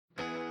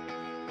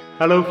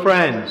Hello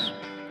friends,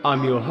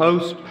 I'm your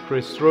host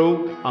Chris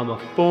Thrall. I'm a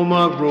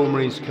former Royal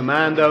Marines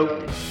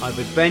Commando. I've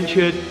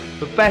adventured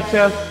for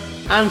better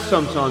and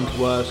sometimes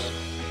worse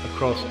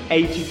across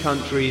 80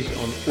 countries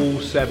on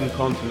all 7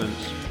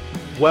 continents.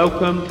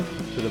 Welcome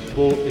to the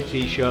Bought the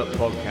T-Shirt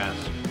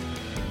podcast.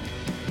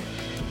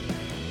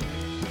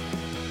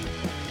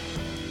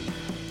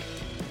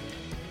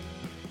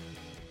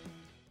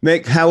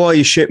 Mick, how are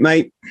you,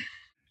 shipmate?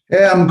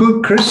 Yeah, I'm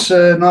good, Chris.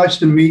 Nice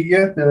to meet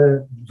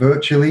you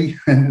virtually,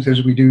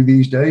 as we do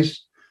these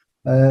days.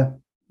 No,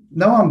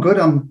 I'm good.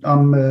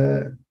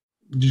 I'm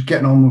just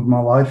getting on with my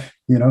life,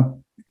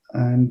 and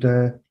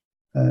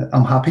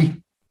I'm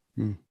happy.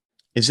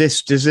 Does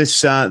this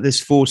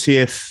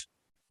 40th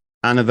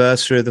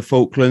anniversary of the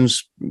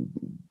Falklands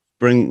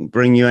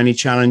bring you any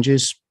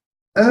challenges?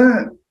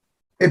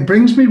 It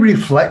brings me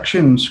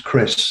reflections,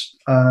 Chris.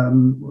 I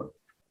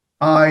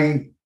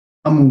am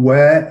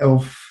aware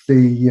of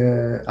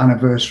the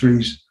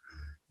anniversaries.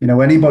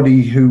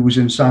 Anybody who was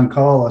in San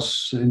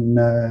Carlos in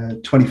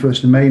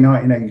 21st of May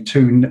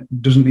 1982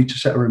 doesn't need to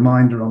set a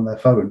reminder on their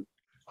phone.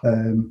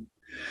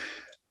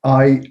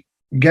 I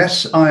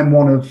guess I'm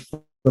one of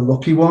the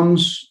lucky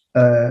ones.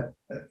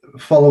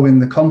 Following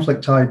the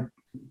conflict, I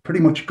pretty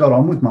much got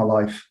on with my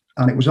life.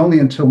 And it was only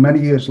until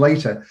many years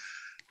later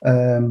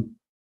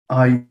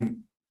I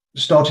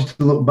started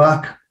to look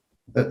back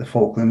at the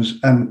Falklands,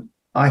 and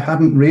I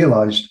hadn't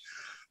realised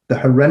the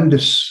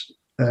horrendous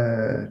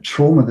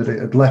trauma that it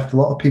had left a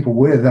lot of people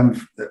with. And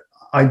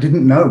I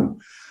didn't know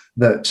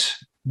that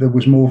there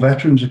was more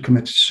veterans who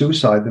committed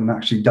suicide than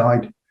actually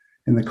died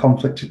in the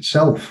conflict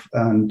itself.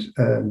 And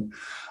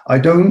I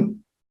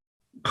don't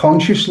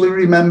consciously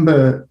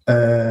remember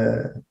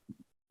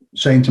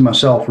saying to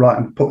myself, right,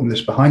 I'm putting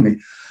this behind me.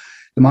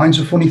 The mind's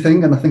a funny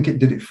thing, and I think it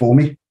did it for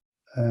me.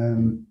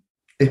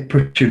 It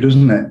pricks you,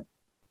 doesn't it?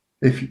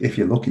 If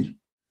you're lucky.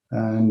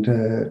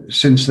 And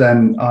since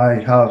then, I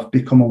have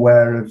become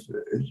aware of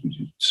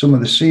some of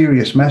the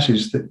serious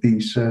messes that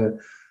these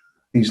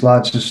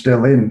lads are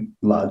still in.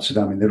 Lads,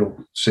 I mean, they're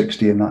all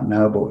 60 and that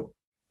now, but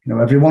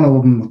every one of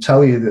them will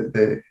tell you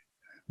that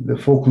the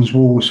Falklands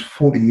War was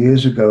 40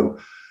 years ago,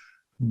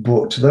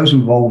 but to those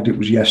involved, it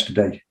was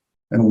yesterday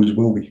and always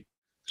will be.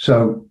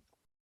 So,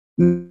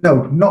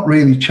 no, not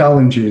really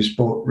challenges,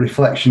 but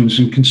reflections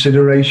and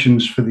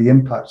considerations for the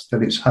impact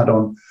that it's had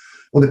on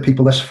other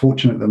people less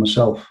fortunate than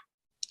myself.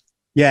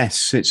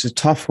 Yes, it's a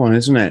tough one,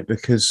 isn't it?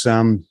 Because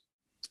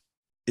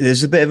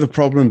there's a bit of a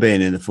problem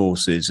being in the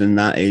forces, and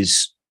that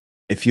is,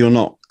 if you're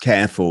not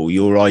careful,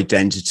 your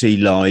identity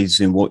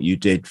lies in what you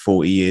did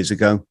 40 years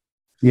ago.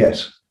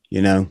 Yes.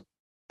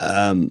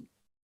 And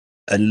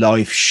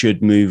life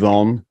should move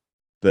on,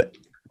 but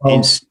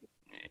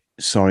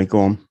sorry,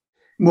 go on.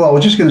 Well, I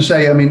was just going to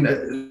say, I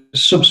mean,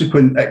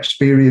 subsequent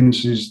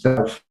experiences that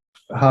I've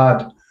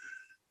had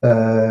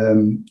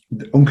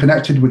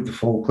unconnected with the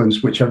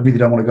Falklands, which I really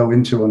don't want to go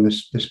into on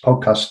this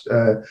podcast,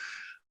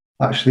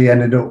 actually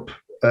ended up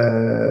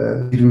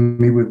leaving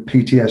me with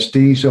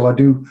PTSD. So I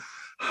do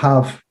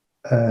have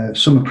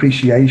some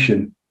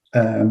appreciation,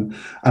 and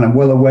I'm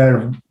well aware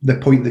of the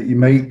point that you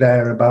make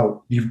there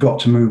about you've got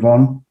to move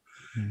on.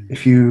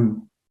 If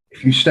you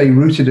stay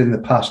rooted in the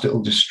past,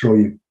 it'll destroy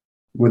you,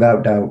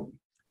 without doubt.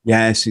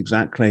 Yes,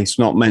 exactly. It's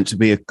not meant to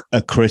be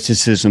a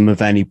criticism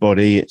of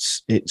anybody.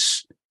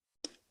 It's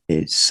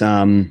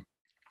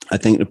I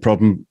think the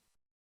problem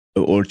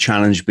or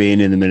challenge being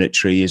in the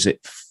military is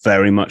it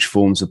very much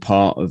forms a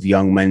part of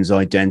young men's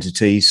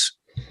identities,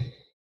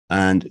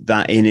 and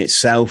that in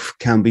itself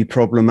can be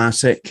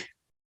problematic.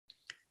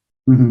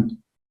 Mm-hmm.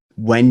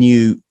 When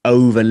you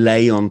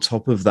overlay on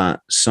top of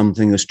that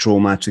something as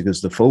traumatic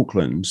as the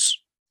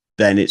Falklands,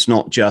 then it's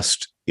not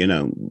just, I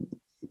don't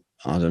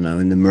know,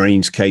 in the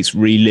Marines case,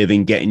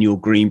 reliving getting your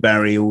green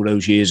beret all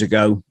those years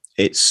ago.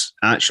 It's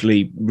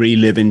actually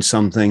reliving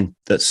something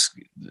that's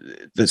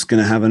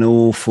going to have an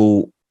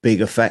awful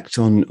big effect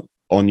on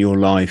your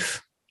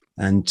life.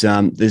 And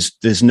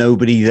there's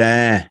nobody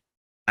there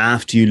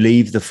after you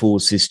leave the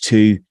forces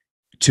to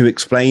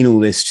explain all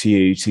this to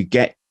you, to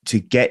get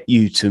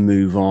you to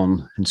move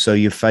on. And so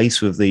you're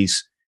faced with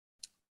these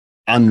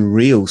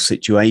unreal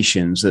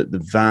situations that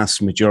the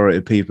vast majority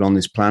of people on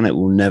this planet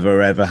will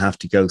never ever have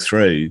to go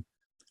through.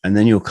 And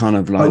then you're kind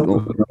of like,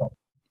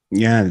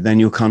 then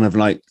you're kind of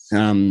like,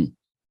 you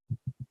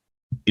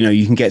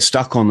can get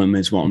stuck on them,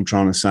 is what I'm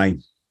trying to say.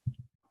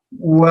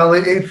 Well,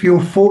 if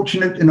you're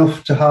fortunate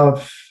enough to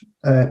have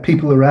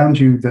people around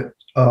you that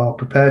are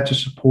prepared to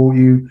support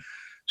you,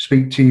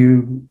 speak to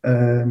you,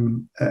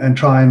 and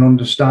try and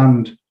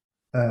understand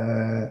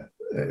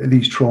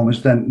these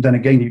traumas, then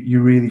again,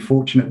 you're really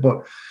fortunate.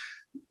 But,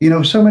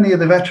 so many of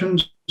the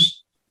veterans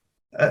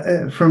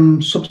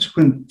from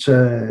subsequent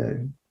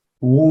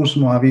wars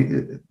and what have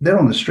you, they're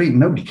on the street and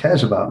nobody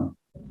cares about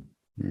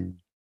them.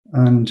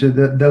 And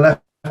they're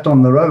left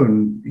on their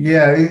own.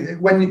 Yeah,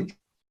 when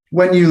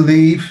you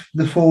leave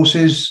the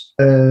forces,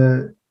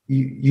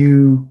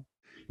 you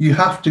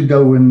have to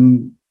go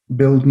and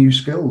build new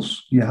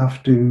skills. You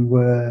have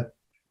to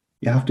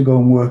go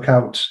and work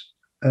out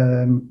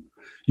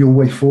your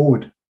way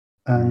forward.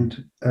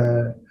 And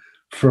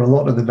for a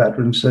lot of the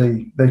veterans,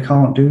 they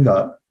can't do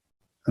that.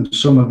 And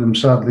some of them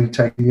sadly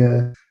take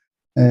the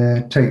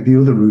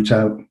other route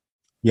out.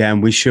 Yeah,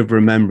 and we should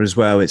remember as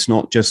well, it's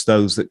not just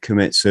those that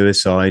commit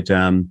suicide.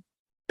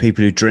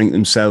 People who drink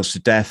themselves to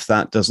death,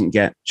 that doesn't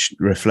get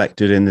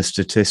reflected in the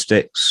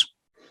statistics.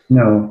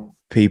 No.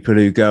 People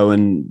who go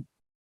and,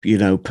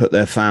 put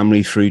their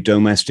family through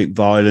domestic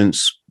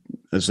violence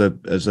as a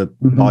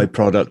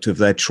byproduct of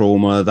their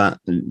trauma, that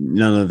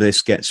none of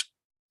this gets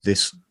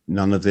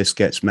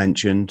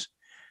mentioned.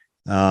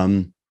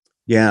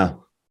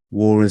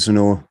 War is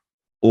an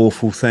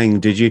awful thing.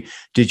 Did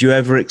you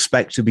ever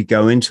expect to be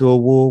going to a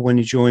war when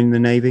you joined the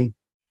Navy?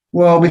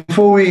 Well,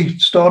 before we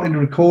started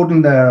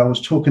recording there, I was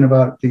talking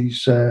about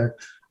these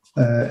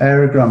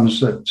aerograms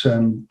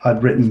that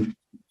I'd written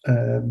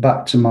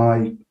back to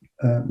my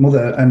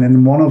mother. And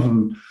in one of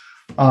them,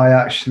 I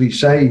actually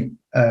say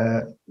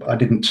I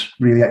didn't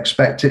really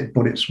expect it,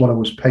 but it's what I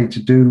was paid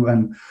to do.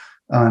 And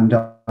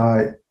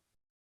I,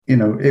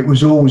 it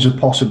was always a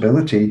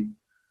possibility.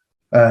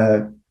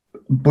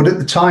 But at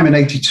the time in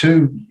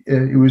 82,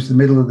 it was the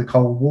middle of the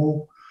Cold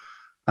War.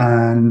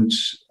 And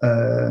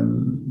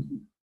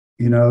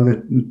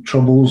the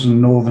troubles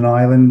in Northern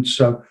Ireland.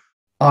 So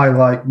I,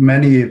 like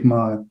many of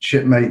my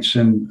shipmates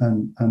and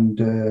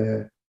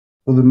other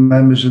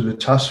members of the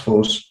task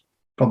force,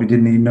 probably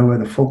didn't even know where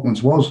the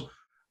Falklands was.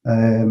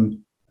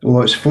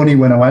 Although it's funny,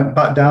 when I went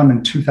back down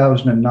in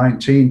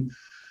 2019,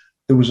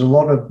 there was a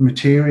lot of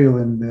material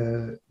in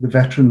the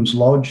Veterans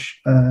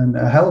Lodge, and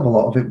a hell of a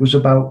lot of it was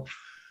about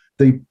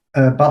the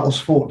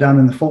battles fought down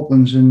in the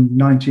Falklands in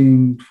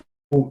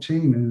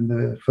 1914 in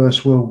the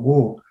First World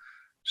War.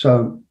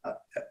 So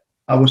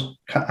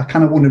I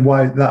kind of wondered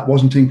why that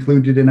wasn't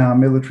included in our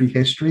military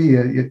history.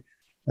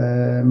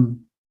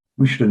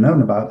 We should have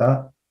known about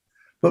that,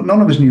 but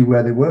none of us knew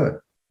where they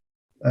were.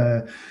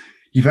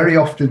 You very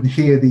often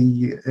hear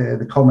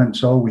the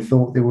comments, "Oh, we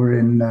thought they were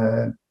in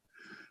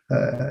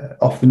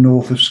off the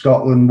north of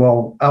Scotland."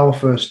 Well, our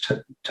first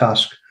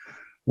task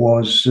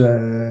was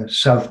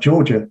South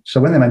Georgia.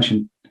 So when they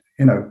mentioned,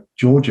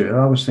 Georgia,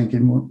 I was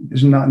thinking, well,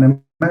 isn't that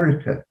in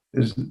America?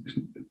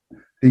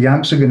 The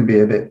Yanks are going to be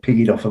a bit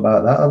peed off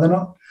about that, are they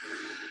not?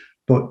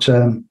 But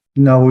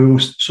no, we were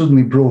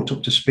suddenly brought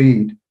up to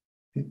speed.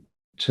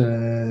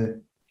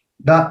 Do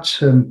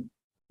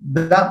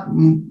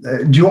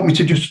you want me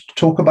to just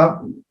talk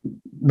about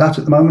that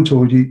at the moment,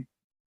 or do you?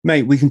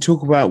 Mate, we can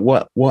talk about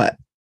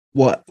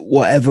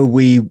whatever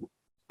we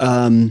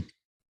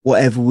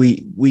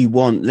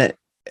want.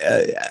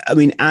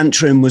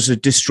 Antrim was a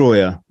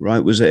destroyer, right?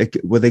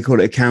 Were they call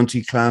it a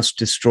county class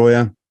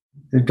destroyer?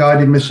 A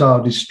guided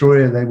missile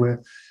destroyer. They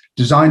were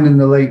designed in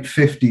the late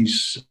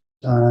 50s,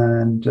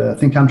 and I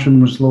think Antrim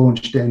was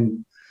launched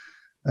in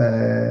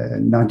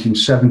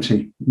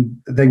 1970.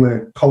 They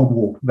were Cold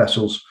War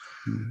vessels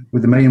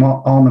with the main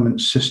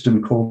armament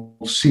system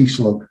called Sea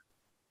Slug,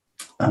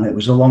 and it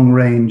was a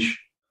long-range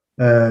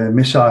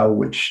missile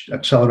which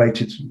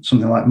accelerated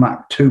something like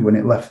Mach 2 when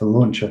it left the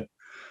launcher,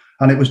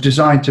 and it was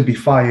designed to be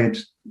fired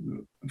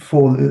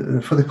for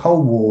the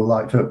Cold War,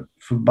 like for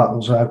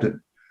battles out at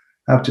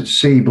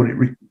sea. But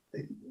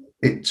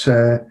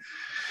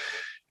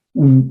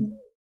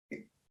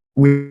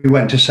we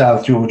went to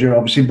South Georgia,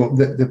 obviously, but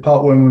the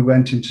part when we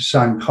went into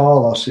San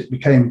Carlos, it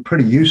became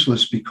pretty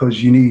useless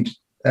because you need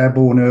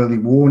airborne early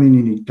warning,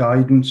 you need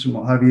guidance and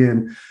what have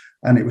you,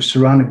 and it was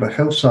surrounded by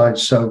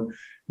hillsides. So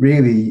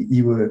really,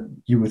 you were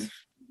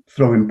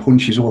throwing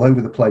punches all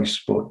over the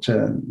place, but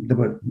they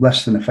were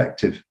less than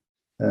effective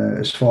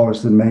as far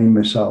as the main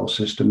missile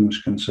system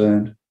was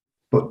concerned.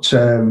 But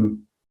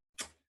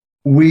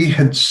we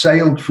had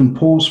sailed from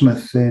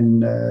Portsmouth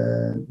in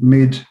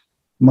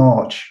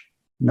mid-March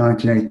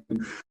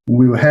 1980.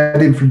 We were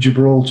heading for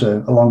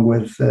Gibraltar along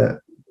with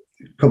a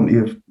company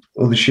of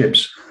other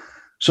ships,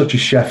 such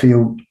as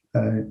Sheffield,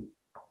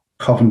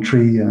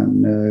 Coventry,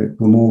 and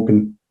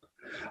Glamorgan.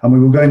 And we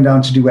were going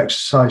down to do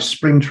exercise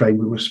spring trade.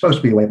 We were supposed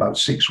to be away about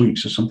 6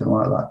 weeks or something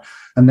like that.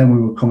 And then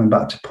we were coming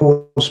back to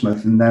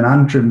Portsmouth. And then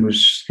Antrim was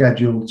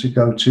scheduled to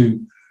go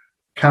to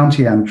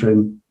County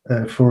Antrim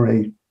for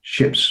a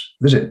ship's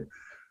visit.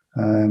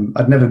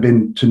 I'd never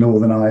been to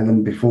Northern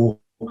Ireland before.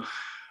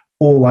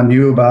 All I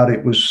knew about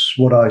it was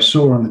what I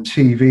saw on the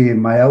TV, and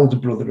my elder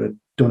brother had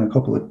done a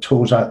couple of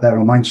tours out there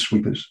on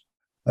minesweepers.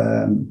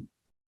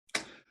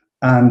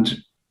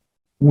 And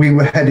we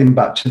were heading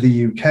back to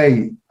the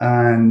UK,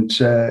 and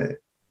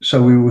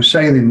so we were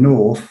sailing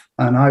north,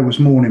 and I was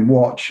morning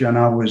watch, and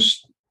I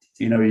was,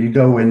 you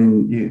go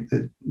in,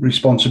 the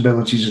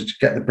responsibilities are to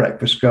get the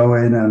breakfast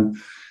going and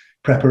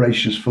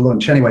preparations for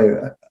lunch. Anyway,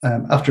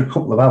 after a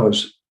couple of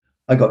hours,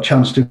 I got a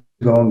chance to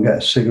go and get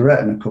a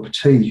cigarette and a cup of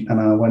tea, and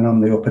I went on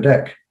the upper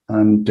deck.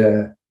 And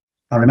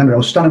I remember I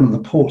was standing on the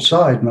port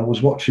side, and I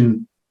was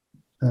watching,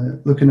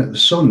 looking at the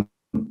sun,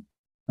 and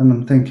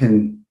I'm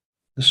thinking,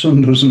 the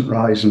sun doesn't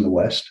rise in the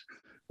west.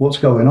 What's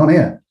going on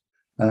here?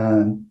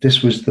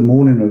 This was the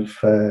morning of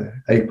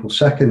April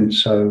 2nd.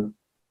 So,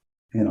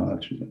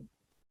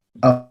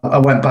 I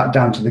went back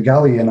down to the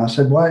galley and I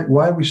said, why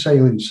are we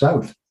sailing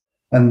south?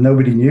 and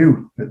nobody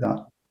knew at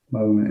that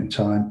moment in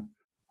time.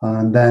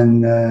 And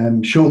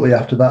then shortly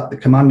after that, the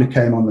commander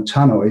came on the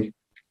tannoy,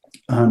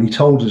 and he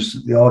told us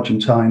that the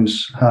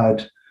Argentines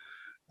had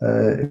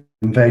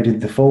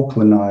invaded the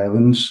Falkland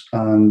Islands,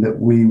 and that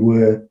we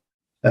were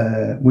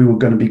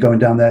going to be going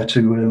down there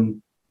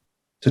to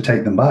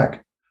take them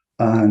back.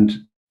 And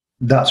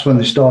that's when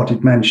they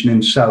started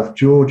mentioning South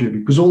Georgia,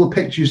 because all the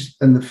pictures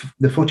and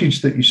the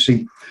footage that you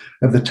see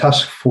of the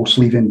task force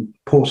leaving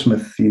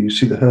Portsmouth, you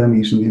see the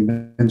Hermes and the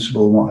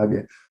Invincible and what have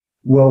you.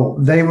 Well,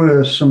 they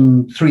were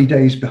some 3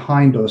 days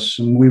behind us,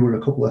 and we were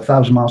a couple of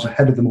thousand miles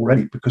ahead of them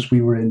already, because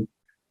we were in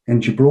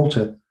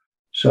Gibraltar.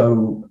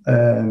 So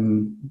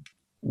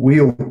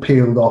we all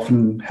peeled off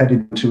and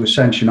headed to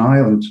Ascension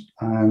Island.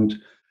 And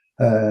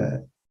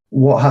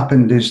what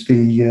happened is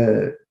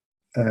the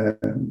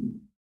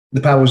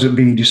powers that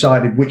be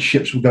decided which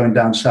ships were going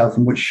down south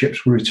and which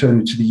ships were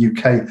returning to the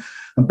UK.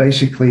 And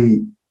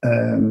basically,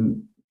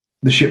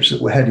 the ships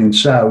that were heading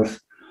south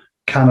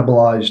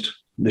cannibalized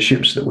the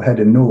ships that were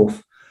heading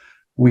north.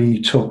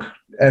 We took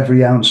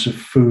every ounce of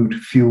food,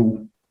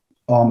 fuel,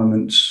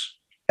 armaments,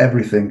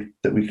 everything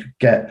that we could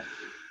get.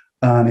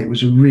 And it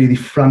was a really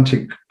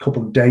frantic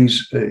couple of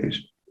days. It was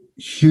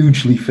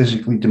hugely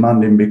physically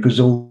demanding, because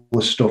all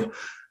the stuff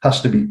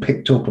has to be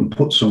picked up and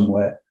put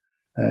somewhere.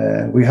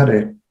 We had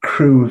a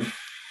crew of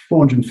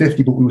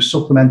 450, but we were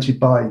supplemented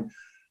by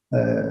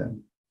a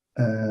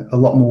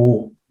lot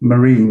more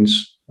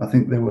Marines. I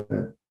think they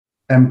were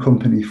M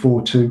Company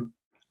 42,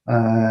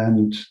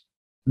 and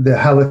the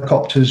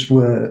helicopters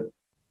were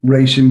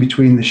racing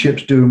between the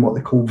ships doing what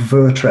they call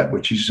vertrep,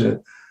 which is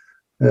a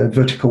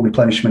vertical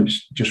replenishment.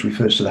 Just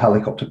refers to the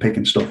helicopter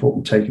picking stuff up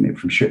and taking it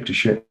from ship to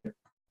ship.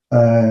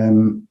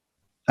 And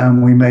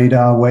we made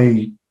our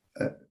way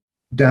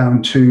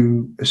down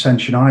to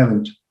Ascension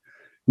Island.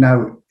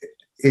 Now,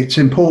 it's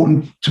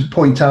important to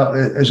point out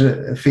as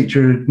a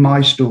feature of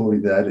my story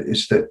there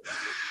is that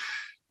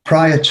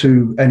prior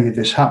to any of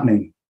this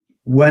happening,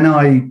 when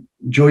I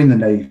joined the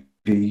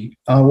Navy,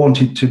 I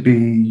wanted to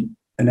be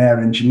an air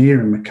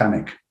engineering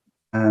mechanic.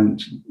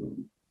 And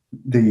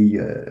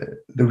the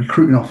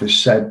recruiting office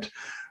said,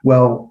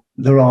 well,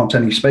 there aren't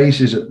any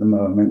spaces at the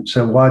moment,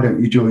 so why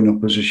don't you join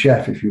up as a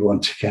chef if you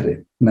want to get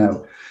it?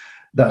 Now,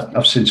 that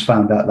I've since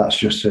found out that's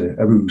just a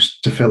ruse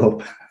to fill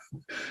up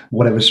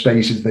whatever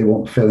spaces they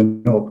want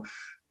filling up.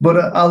 But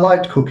I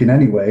liked cooking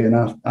anyway, and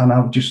I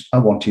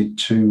wanted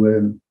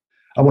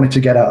to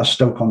get out of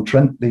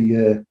Stoke-on-Trent.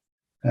 The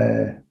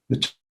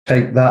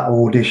Take That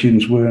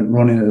auditions weren't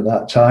running at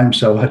that time,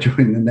 so I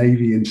joined the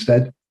Navy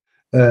instead.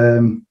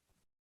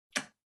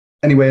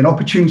 Anyway, an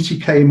opportunity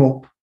came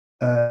up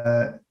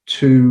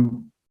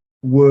to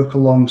work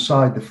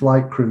alongside the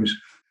flight crews.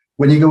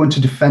 When you go into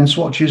defence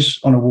watches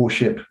on a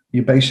warship,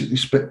 you basically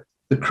split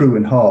the crew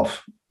in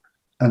half,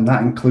 and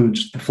that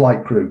includes the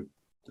flight crew.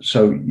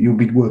 So you'll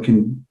be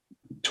working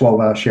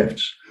 12-hour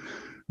shifts.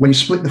 When you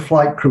split the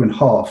flight crew in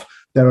half,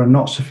 there are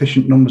not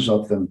sufficient numbers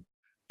of them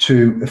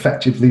to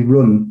effectively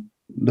run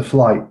the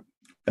flight.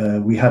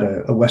 We had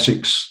a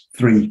Wessex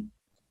 3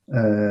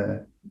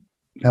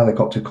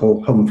 helicopter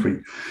called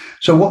Humphrey.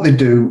 So what they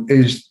do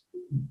is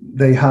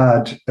they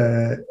had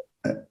a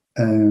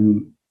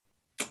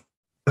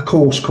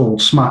course called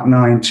SMAC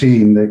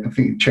 19. I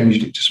think they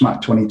changed it to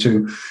SMAC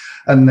 22.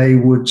 And they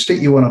would stick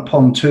you on a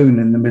pontoon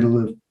in the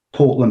middle of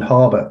Portland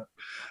Harbour,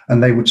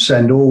 and they would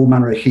send all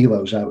manner of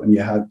helos out, and you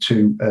had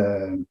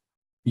to,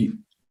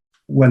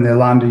 when they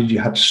landed, you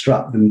had to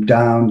strap them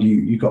down.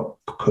 You got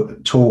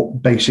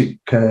taught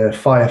basic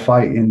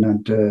firefighting,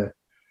 and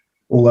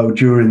although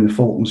during the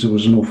Falklands there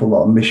was an awful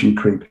lot of mission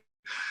creep.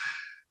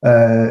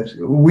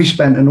 We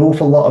spent an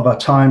awful lot of our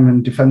time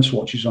in defence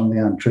watches on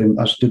the Antrim,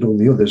 as did all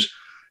the others.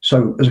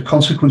 So as a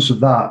consequence of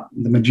that,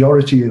 the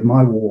majority of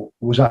my war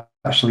was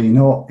actually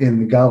not in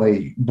the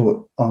galley,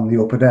 but on the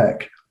upper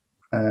deck.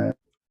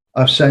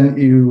 I've sent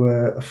you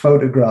a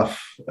photograph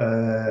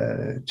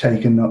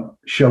taken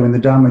showing the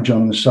damage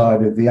on the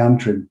side of the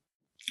Antrim,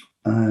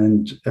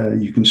 and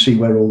you can see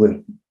where all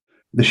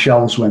the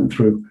shells went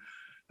through.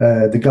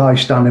 The guy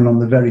standing on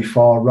the very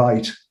far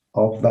right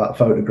of that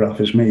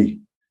photograph is me.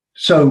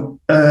 So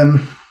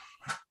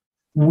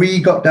we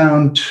got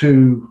down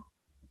to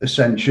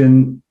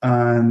Ascension,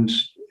 and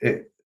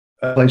a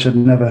place I'd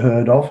never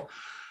heard of,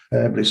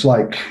 but it's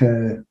like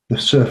the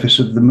surface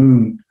of the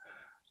moon,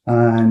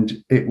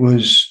 and it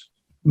was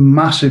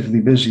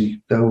massively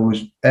busy. There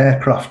was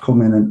aircraft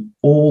coming in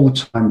all the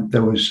time.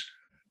 There was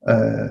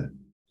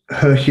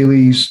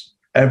Hercules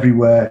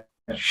everywhere,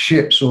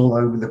 ships all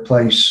over the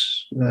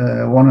place.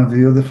 One of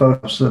the other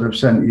photos that I've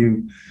sent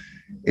you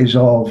is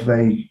of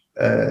a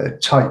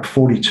Type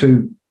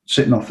 42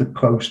 sitting off the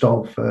coast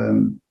of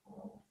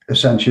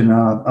Ascension.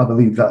 I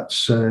believe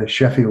that's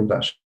Sheffield.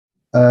 That's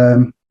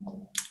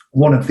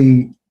one of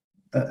the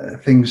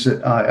things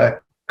that I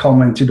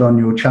commented on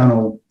your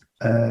channel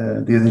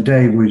the other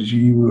day was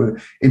you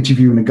were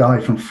interviewing a guy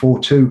from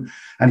 4-2,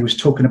 and he was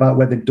talking about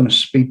where they'd done a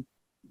speed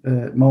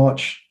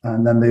march,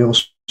 and then they all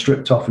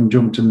stripped off and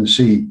jumped in the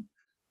sea,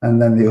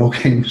 and then they all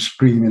came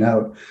screaming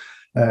out.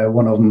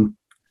 One of them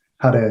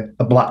had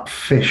a black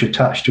fish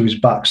attached to his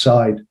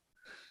backside.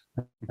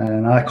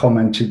 And I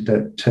commented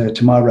that,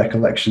 to my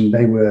recollection,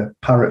 they were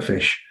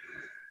parrotfish.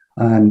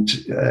 And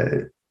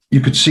you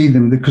could see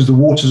them because the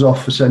waters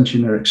off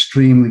Ascension are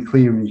extremely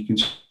clear and you can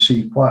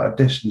see quite a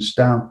distance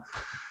down.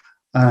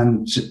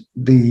 And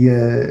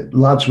the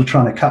lads were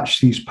trying to catch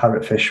these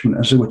parrotfish, and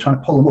as they were trying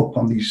to pull them up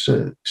on these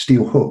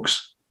steel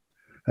hooks,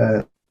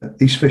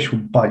 these fish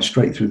would bite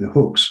straight through the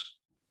hooks.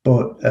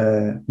 But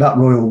that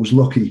royal was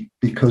lucky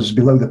because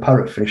below the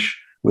parrotfish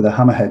were the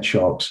hammerhead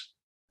sharks.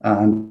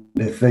 And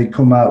if they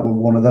come out with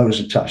one of those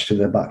attached to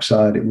their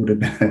backside, it would have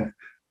been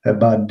a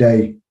bad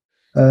day.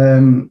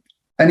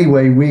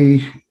 Anyway,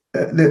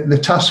 the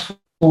task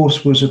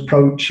force was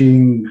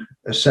approaching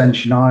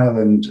Ascension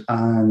Island,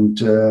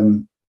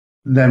 and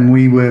then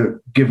we were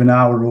given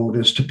our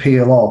orders to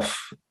peel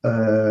off.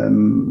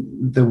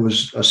 There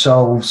was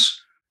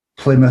ourselves,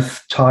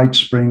 Plymouth,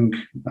 Tidespring,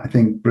 I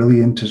think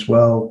Brilliant as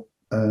well.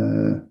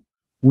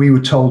 We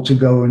were told to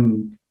go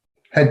and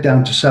head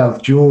down to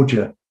South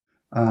Georgia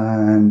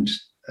and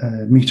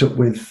meet up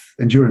with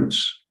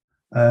Endurance.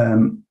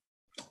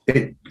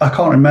 I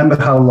can't remember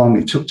how long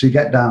it took to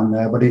get down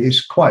there, but it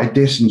is quite a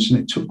distance and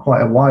it took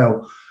quite a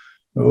while.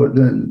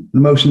 The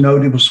most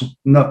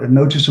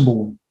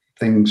noticeable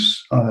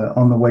things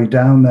on the way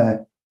down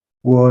there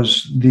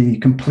was the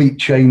complete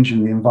change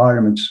in the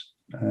environment.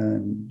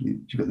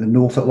 You've got the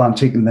North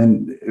Atlantic, and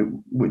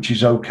then which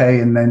is okay,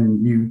 and then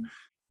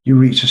you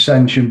reach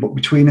Ascension. But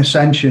between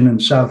Ascension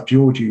and South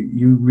Georgia,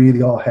 you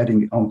really are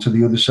heading onto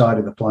the other side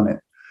of the planet.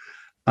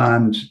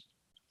 And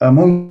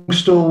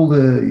amongst all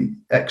the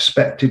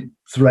expected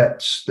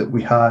threats that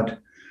we had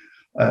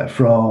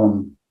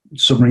from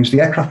submarines,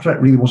 the aircraft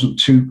threat really wasn't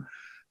too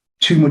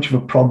much of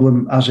a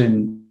problem, as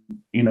in,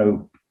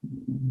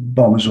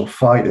 bombers or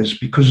fighters,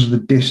 because of the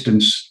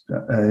distance,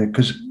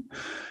 because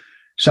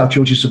South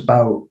Georgia is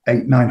about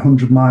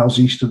 800-900 miles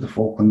east of the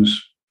Falklands.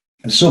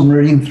 The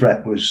submarine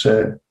threat was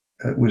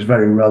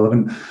very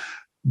relevant,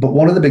 but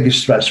one of the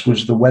biggest threats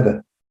was the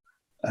weather.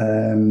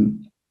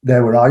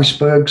 There were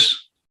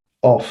icebergs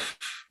off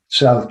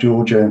South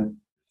Georgia,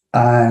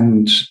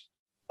 and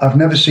I've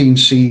never seen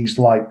seas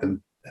like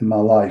them in my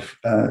life.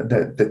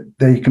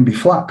 They can be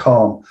flat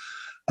calm,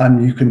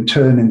 and you can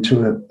turn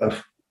into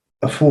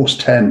a force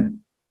 10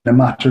 in a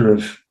matter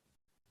of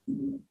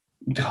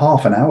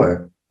half an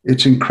hour.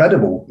 It's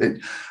incredible.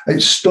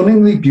 It's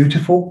stunningly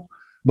beautiful,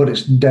 but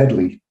it's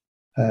deadly.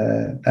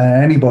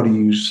 Anybody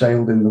who's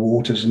sailed in the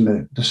waters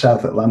in the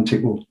South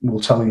Atlantic will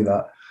tell you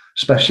that,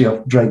 especially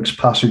off Drake's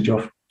Passage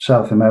off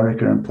South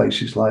America and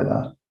places like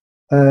that.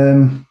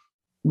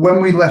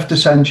 When we left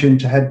Ascension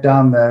to head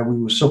down there,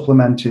 we were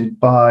supplemented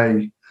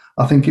by,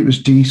 I think it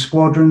was D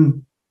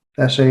Squadron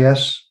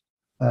SAS,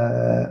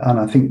 and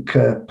I think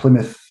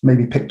Plymouth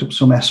maybe picked up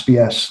some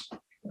SBS.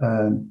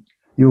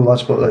 You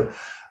lads, but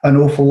an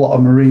awful lot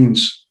of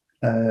Marines.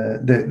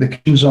 The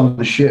kitchens on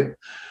the ship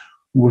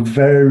were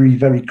very,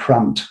 very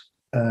cramped.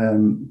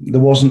 There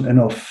wasn't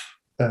enough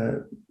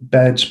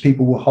beds.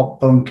 People were hot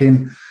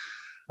bunking.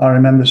 I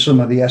remember some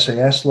of the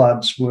SAS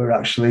lads were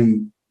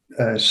actually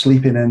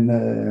sleeping in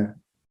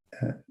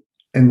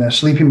their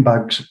sleeping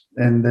bags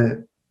in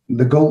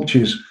the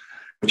gulches,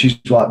 which is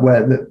like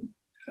where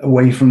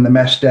away from the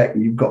mess deck,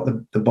 you've got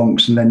the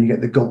bunks, and then you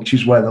get the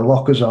gulches where the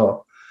lockers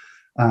are.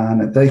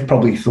 And they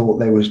probably thought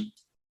they was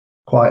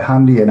quite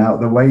handy and out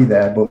of the way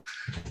there, but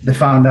they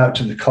found out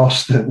to the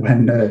cost that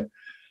when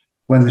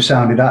they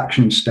sounded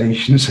action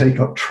stations, they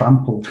got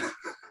trampled.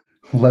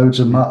 Loads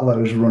of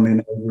matlows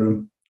running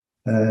over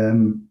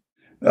them.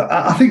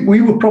 I think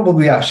we were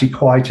probably actually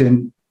quite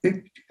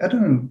I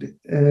don't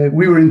know.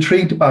 We were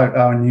intrigued about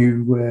our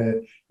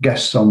new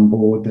guests on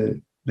board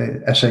the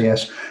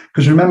SAS,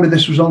 because remember,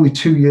 this was only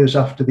 2 years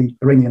after the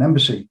Iranian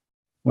embassy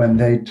when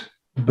they'd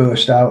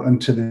burst out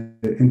into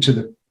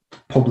the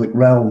public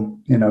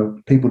realm.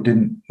 People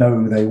didn't know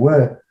who they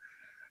were,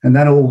 and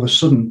then all of a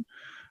sudden,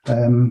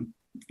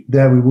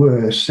 there we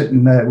were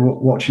sitting there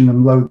watching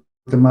them load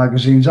the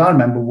magazines. I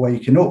remember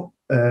waking up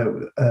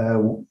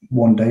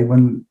one day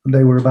when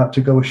they were about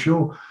to go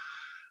ashore,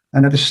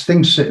 and I had this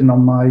thing sitting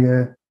on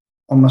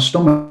my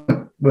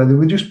stomach where they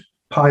were just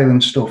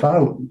piling stuff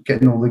out,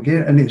 getting all the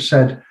gear, and it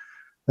said,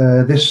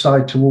 "This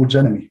side towards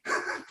enemy."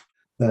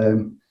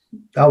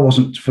 I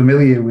wasn't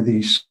familiar with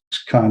these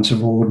kinds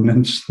of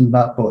ordnance and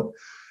that, but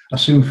I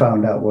soon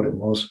found out what it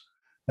was.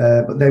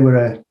 But they were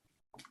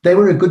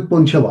a good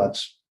bunch of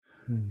lads.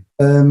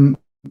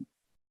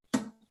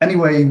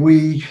 Anyway,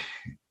 we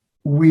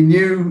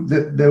knew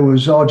that there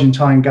was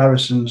Argentine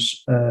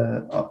garrisons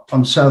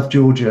on South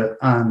Georgia,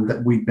 and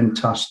that we'd been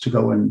tasked to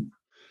go and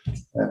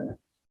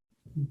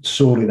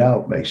sort it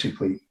out,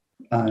 basically.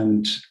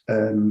 And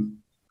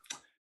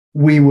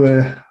we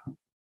were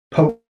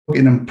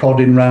poking and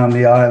prodding around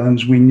the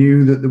islands. We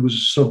knew that there was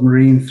a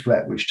submarine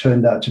threat, which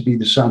turned out to be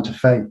the Santa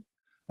Fe.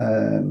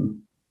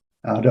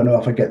 I don't know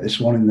if I get this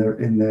one in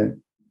the.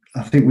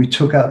 I think we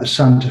took out the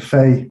Santa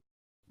Fe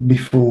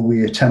before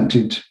we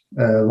attempted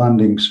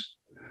landings.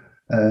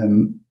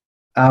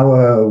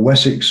 Our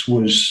Wessex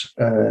was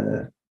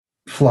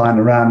flying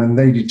around, and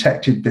they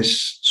detected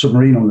this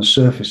submarine on the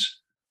surface.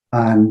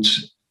 And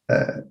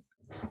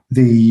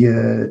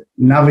the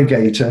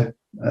navigator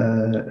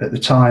at the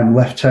time,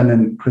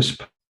 Lieutenant Chris,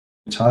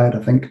 retired, I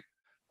think,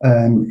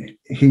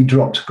 he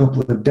dropped a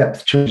couple of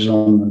depth charges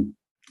on them,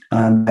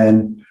 and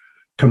then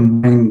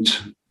combined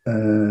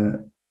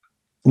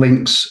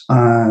Lynx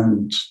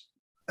and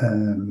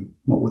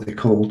what were they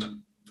called?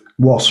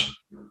 Wasp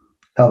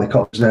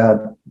helicopters. They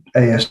had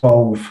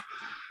AS-12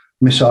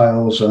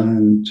 missiles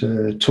and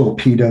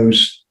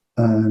torpedoes,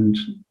 and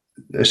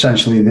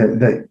essentially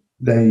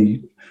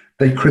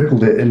they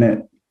crippled it, and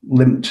it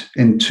limped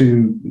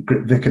into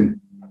Grytviken.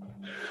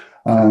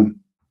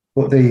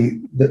 But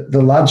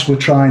the lads were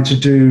trying to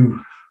do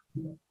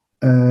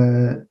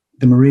the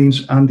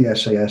Marines and the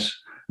SAS.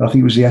 I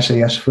think it was the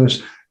SAS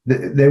first.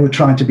 They were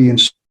trying to be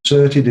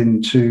inserted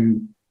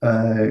into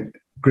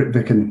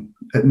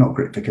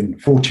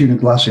Fortuna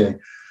Glacier,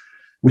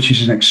 which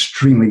is an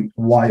extremely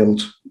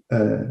wild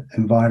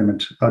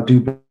environment. I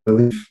do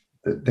believe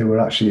that they were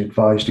actually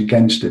advised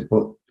against it,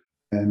 but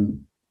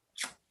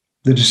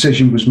the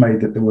decision was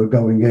made that they were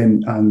going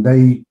in, and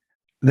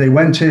they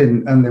went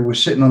in and they were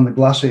sitting on the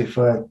glacier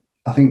for,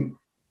 I think,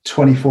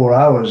 24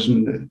 hours,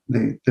 and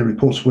the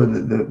reports were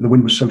that the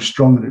wind was so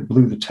strong that it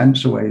blew the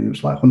tents away. It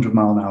was like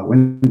 100-mile-an-hour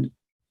wind.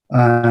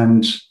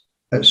 And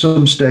at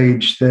some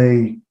stage,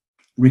 they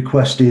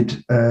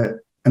requested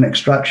an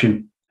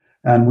extraction,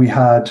 and we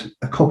had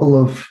a couple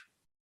of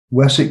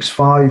Wessex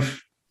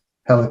 5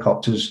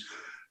 helicopters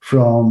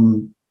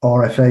from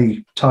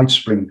RFA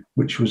Tidespring,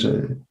 which was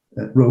a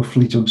Royal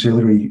Fleet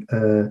Auxiliary.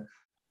 I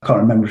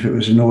can't remember if it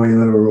was an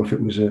oiler or if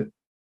it was it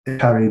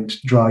carried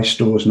dry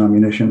stores and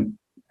ammunition.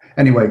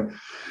 Anyway,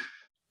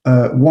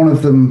 one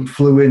of them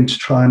flew in to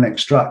try and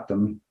extract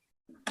them,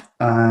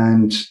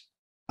 and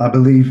I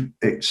believe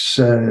it's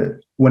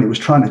when it was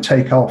trying to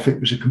take off, it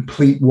was a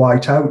complete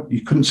whiteout.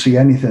 You couldn't see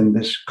anything.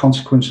 This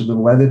consequence of the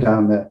weather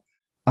down there.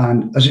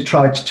 And as it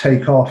tried to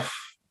take off,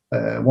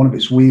 one of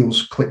its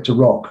wheels clipped a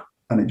rock,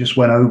 and it just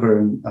went over.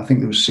 And I think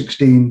there was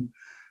 16,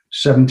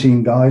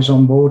 17 guys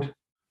on board,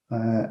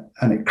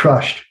 and it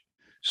crashed.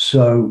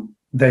 So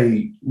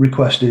they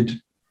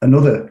requested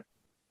another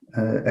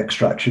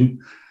extraction,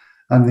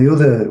 and the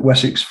other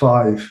Wessex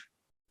 5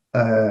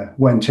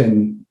 went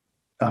in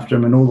after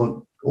him, and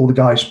all the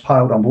guys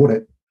piled on board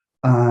it,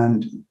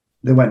 and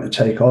they went to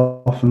take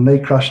off, and they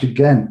crashed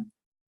again.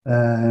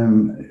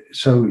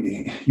 So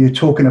you're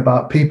talking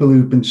about people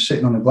who've been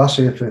sitting on a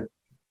glacier for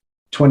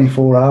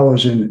 24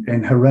 hours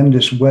in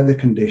horrendous weather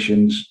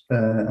conditions,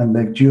 and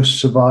they've just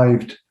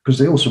survived, because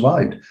they all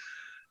survived,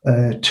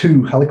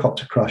 2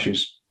 helicopter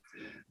crashes.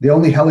 The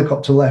only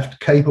helicopter left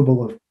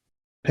capable of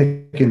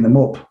picking them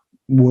up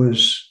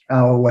was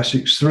our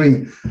Wessex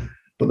 3,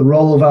 but the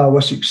role of our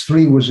Wessex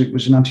 3 was it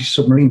was an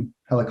anti-submarine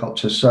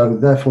helicopter, so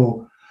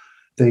therefore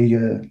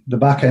the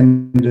back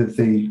end of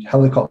the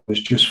helicopter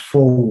was just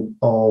full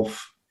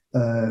of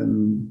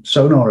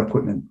sonar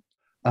equipment.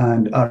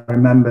 And I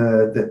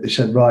remember that they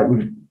said, right,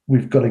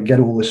 we've got to get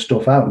all this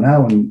stuff out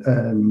now,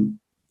 and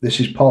this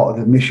is part of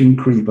the mission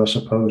creep, I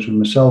suppose, with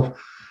myself.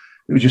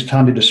 It was just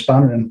handed a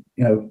spanner and,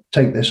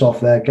 take this off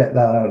there, get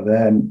that out of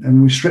there.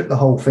 And we stripped the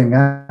whole thing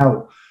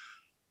out.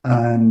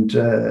 And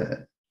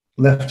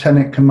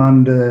Lieutenant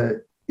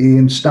Commander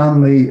Ian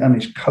Stanley and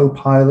his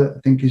co-pilot, I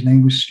think his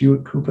name was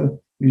Stuart Cooper,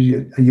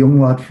 he's a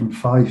young lad from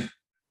Fife.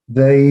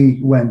 They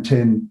went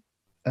in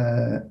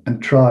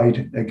and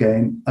tried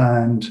again,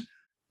 and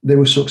they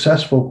were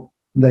successful.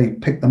 They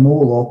picked them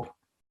all up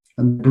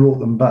and brought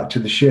them back to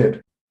the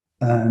ship.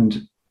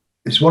 And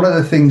it's one of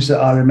the things that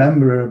I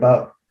remember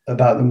about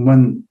them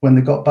when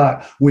they got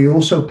back. We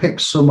also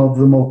picked some of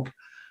them up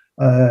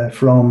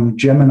from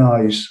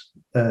Geminis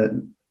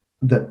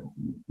that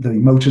the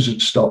motors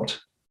had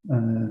stopped,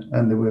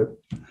 and they were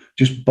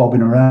just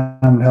bobbing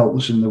around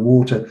helpless in the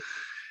water.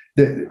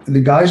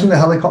 The guys in the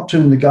helicopter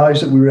and the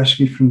guys that we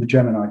rescued from the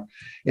Gemini,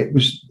 it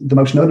was the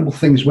most notable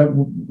things when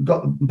we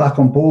got back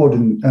on board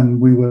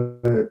and we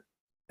were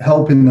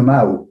helping them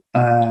out,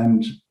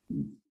 and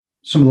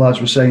some of the lads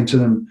were saying to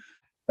them,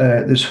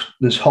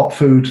 there's hot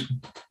food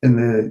in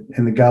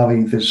the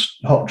galley, there's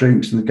hot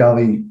drinks in the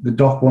galley, the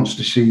doc wants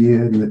to see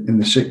you in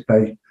the sick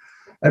bay.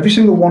 Every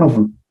single one of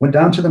them went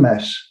down to the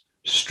mess,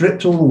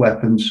 stripped all the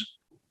weapons,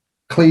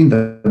 cleaned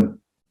them,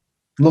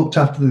 looked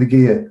after the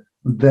gear,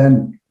 and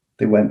then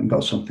they went and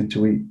got something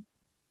to eat.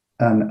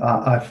 And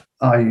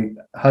I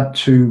had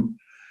to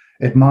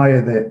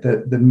admire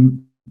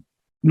the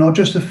not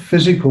just the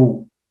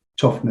physical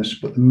toughness,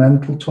 but the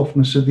mental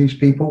toughness of these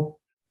people.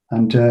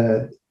 And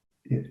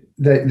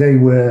they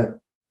were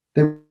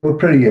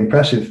pretty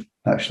impressive,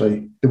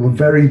 actually. They were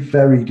very,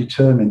 very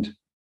determined.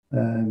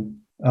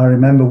 I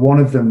remember one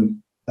of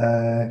them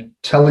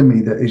telling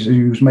me that as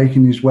he was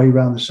making his way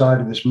around the side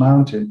of this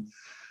mountain,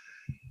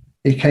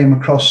 he came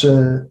across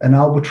an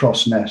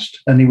albatross nest,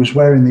 and he was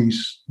wearing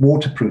these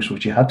waterproofs,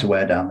 which he had to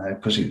wear down there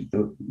because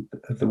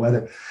of the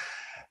weather.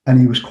 And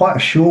he was quite a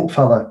short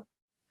fella.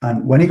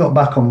 And when he got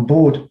back on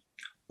board,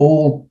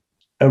 all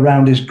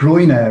around his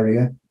groin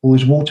area, all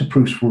his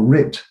waterproofs were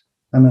ripped.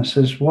 And I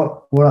says,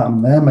 what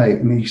happened there, mate?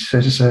 And he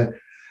says,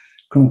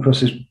 come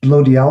across this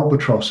bloody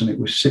albatross, and it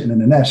was sitting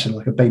in a nest,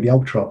 like a baby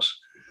albatross.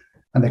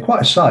 And they're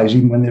quite a size,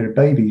 even when they're a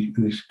baby.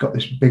 And he's got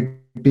this big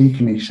beak,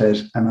 and he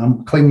says, and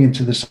I'm clinging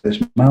to this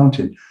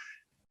mountain.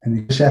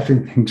 And this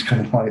effing thing's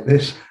going like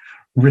this,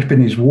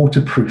 ripping his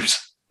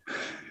waterproofs.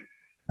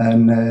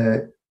 And,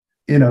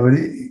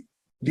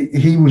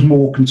 he was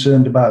more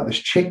concerned about this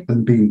chick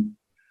than being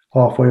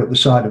halfway up the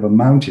side of a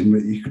mountain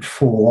where you could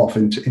fall off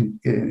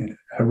in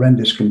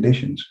horrendous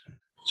conditions.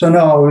 So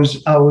no,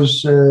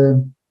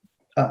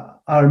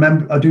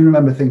 I do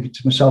remember thinking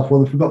to myself,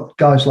 well, if we've got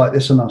guys like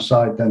this on our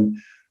side,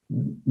 then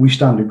we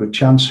stand a good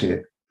chance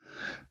here.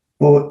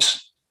 But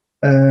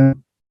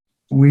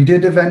we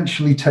did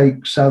eventually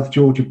take South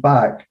Georgia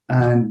back,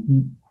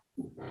 and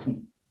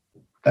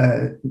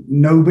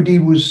nobody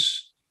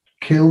was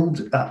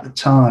killed at the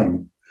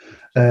time.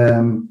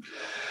 One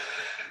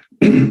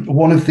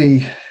of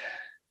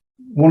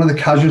the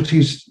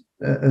casualties,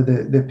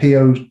 the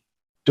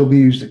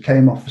POWs that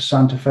came off the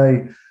Santa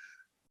Fe,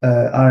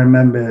 I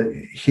remember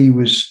he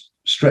was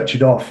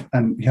stretchered off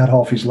and he had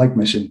half his leg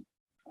missing.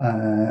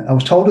 I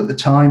was told at the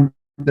time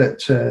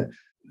that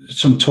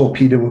some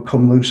torpedo would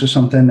come loose or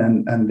something,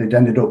 and it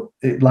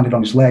landed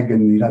on his leg,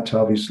 and he'd had to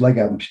have his leg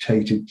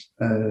amputated.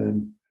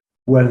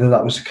 Whether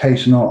that was the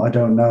case or not, I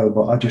don't know,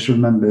 but I just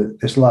remember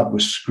this lad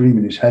was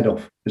screaming his head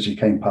off as he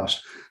came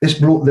past. This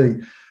brought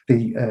the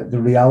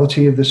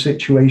reality of the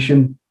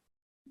situation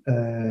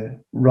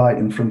right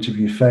in front of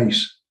your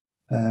face.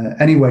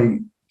 Anyway,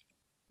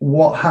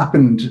 what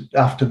happened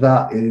after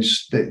that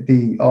is that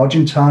the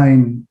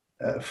Argentine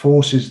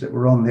forces that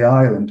were on the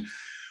island,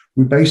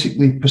 we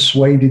basically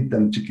persuaded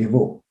them to give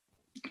up.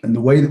 And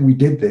the way that we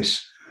did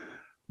this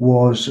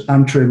was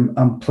Antrim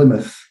and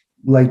Plymouth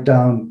laid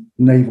down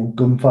naval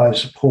gunfire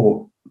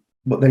support,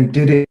 but they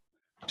did it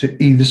to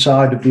either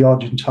side of the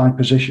Argentine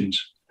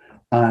positions.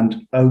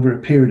 And over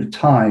a period of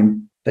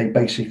time, they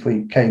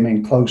basically came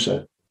in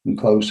closer and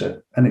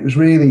closer. And it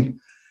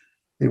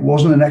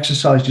wasn't an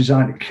exercise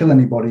designed to kill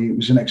anybody. It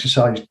was an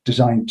exercise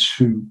designed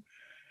to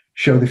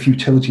show the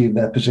futility of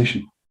their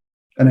position.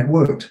 And it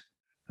worked.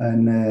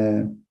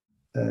 And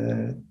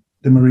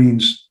the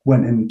Marines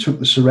went and took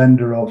the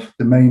surrender of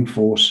the main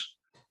force.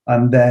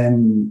 And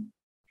then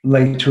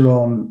later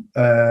on,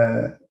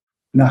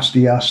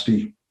 Nasty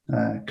Asti,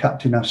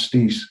 Captain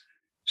Astis,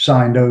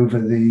 signed over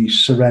the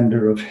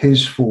surrender of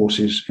his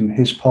forces in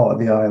his part of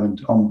the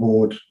island on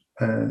board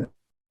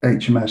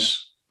HMS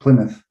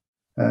Plymouth.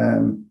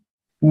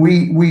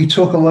 We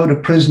took a load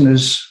of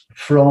prisoners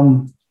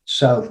from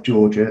South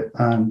Georgia,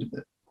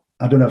 and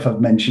I don't know if I've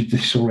mentioned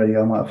this already,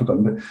 I might have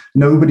forgotten, but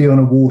nobody on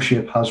a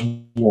warship has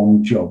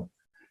one job.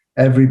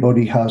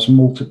 Everybody has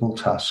multiple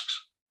tasks.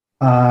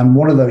 And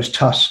one of those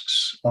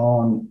tasks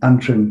on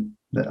Antrim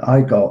that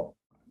I got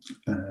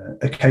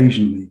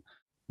occasionally,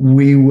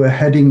 we were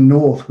heading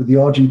north with the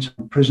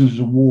Argentine prisoners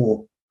of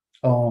war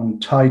on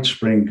Tide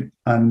Spring,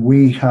 and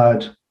we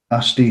had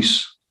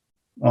Astis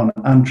on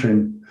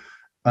Antrim,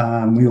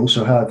 and we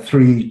also had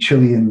 3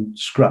 Chilean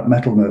scrap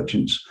metal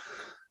merchants.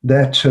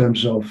 Their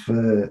terms of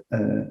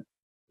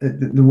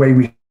the way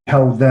we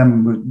held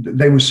them,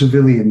 they were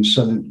civilians,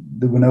 so that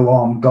there were no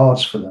armed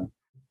guards for them.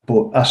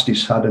 But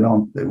Astis had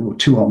there were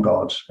 2 armed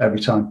guards every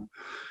time.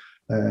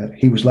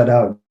 He was let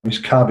out of his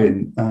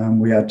cabin, and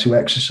we had to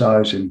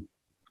exercise him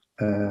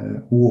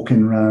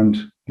walking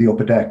around the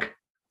upper deck.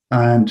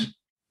 And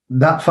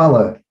that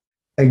fella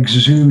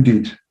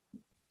exuded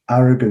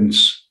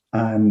arrogance,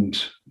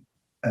 and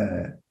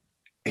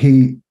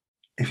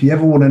if you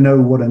ever want to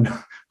know what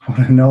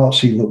a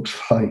Nazi looks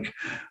like,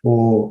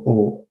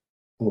 or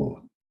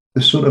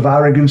the sort of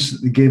arrogance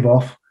that they give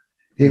off,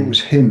 it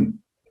was him.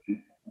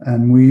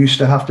 And we used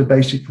to have to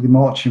basically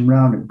march him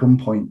around at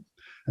gunpoint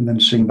and then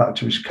sing back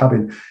to his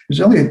cabin. It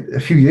was only a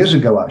few years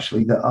ago,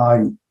 actually, that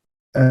I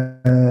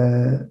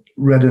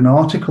read an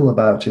article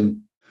about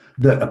him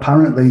that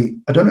apparently,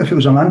 I don't know if it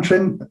was on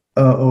Antrim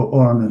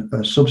or on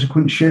a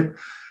subsequent ship,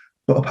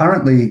 but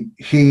apparently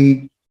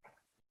he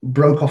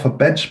broke off a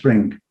bed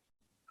spring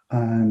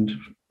and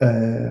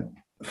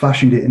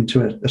fashioned it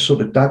into a sort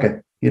of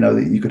dagger,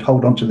 that you could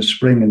hold onto the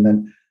spring and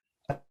then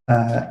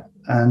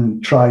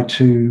and try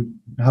to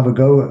have a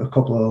go at a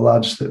couple of the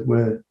lads that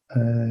were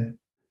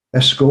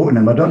escorting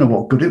him. I don't know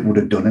what good it would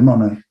have done him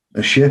on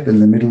a ship in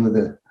the middle of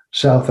the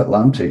South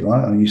Atlantic.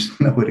 Right? I used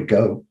to know where to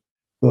go.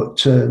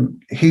 But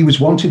he was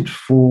wanted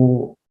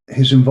for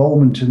his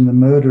involvement in the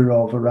murder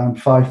of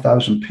around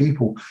 5,000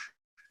 people.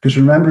 Because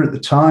remember, at the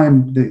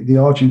time, the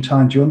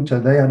Argentine junta,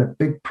 they had a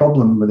big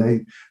problem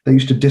where they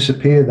used to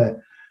disappear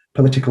their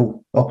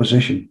political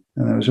opposition.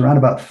 And there was around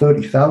about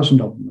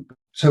 30,000 of them.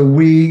 So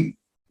we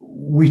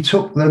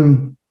took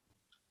them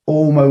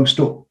almost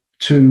up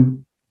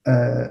to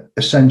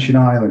Ascension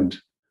Island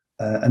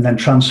and then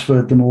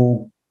transferred them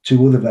all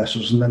to other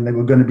vessels. And then they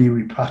were going to be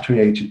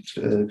repatriated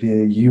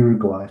via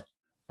Uruguay.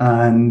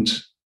 And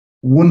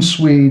once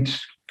we'd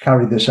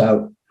carried this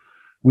out,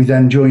 we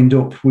then joined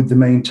up with the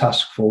main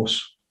task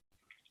force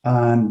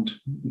and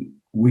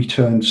we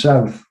turned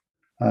south.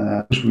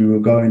 As we were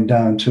going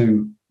down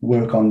to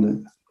work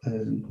on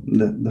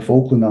the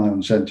Falkland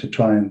Islands and to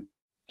try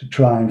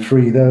and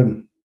free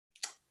them.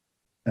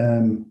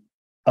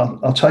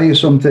 I'll tell you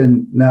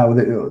something now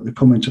that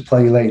come into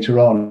play later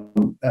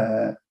on.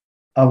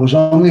 I was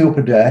on the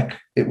upper deck.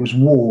 It was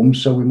warm,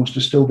 so we must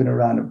have still been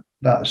around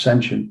that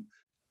ascension.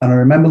 And I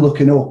remember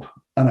looking up,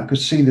 and I could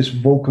see this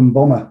Vulcan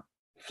bomber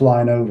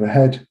flying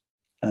overhead.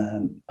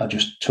 And I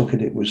just took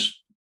it. It was,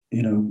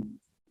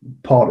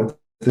 part of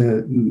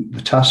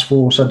the task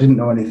force. I didn't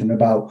know anything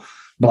about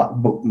black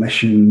book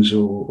missions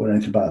or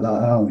anything about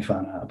that. I only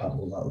found out about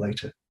all that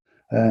later.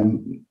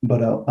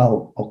 But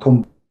I'll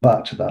come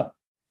back to that.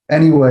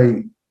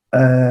 Anyway,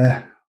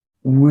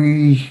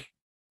 we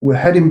were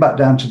heading back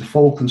down to the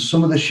Falklands.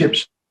 Some of the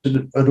ships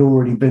had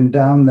already been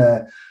down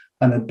there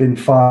and had been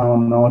firing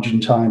on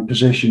Argentine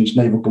positions,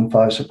 naval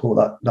gunfire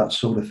support, that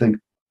sort of thing,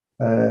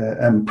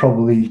 and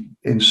probably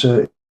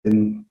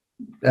inserting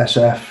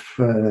SF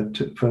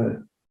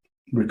for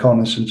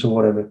reconnaissance or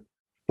whatever.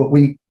 But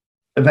we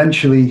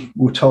eventually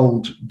were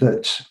told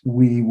that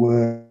we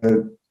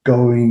were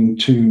going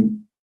to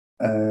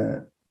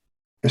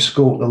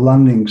escort the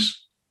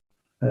landings,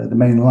 the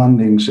main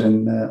landings,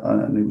 and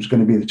it was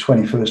going to be the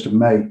 21st of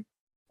May.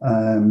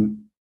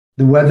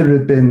 The weather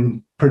had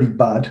been pretty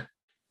bad,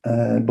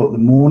 but the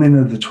morning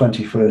of the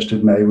 21st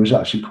of May was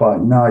actually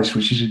quite nice,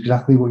 which is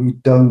exactly what you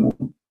don't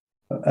want.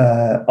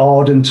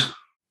 Ardent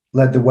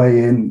led the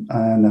way in,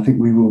 and I think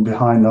we were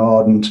behind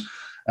Ardent,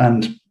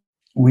 and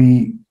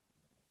we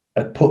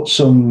had put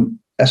some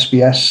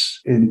SBS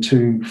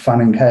into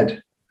Fanning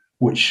Head,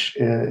 which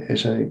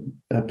is a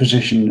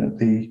position at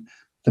the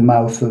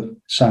mouth of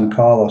San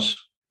Carlos.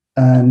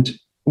 And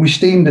we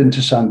steamed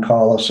into San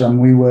Carlos, and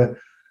we were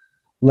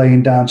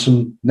laying down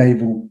some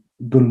naval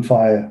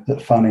gunfire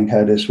at Fanning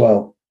Head as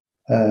well.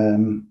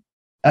 And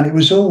it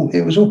was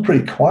all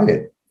pretty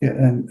quiet.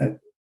 And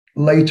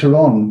later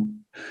on,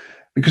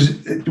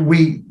 because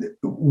we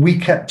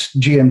kept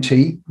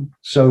GMT,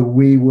 so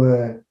we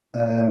were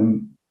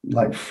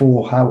like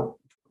 4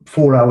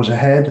 hours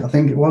ahead, I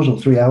think it was, or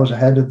 3 hours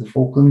ahead of the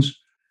Falklands.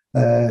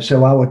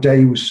 So our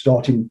day was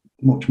starting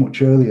much,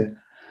 much earlier.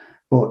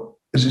 But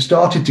as it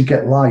started to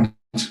get light,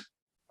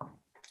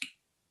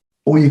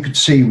 all you could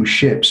see was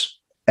ships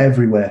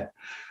everywhere.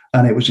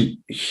 And it was a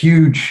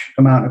huge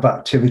amount of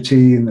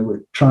activity, and they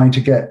were trying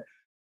to get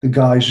the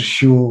guys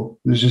ashore.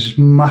 There's this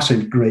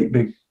massive, great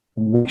big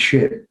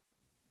ship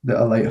that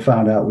I later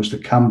found out was the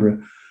Canberra.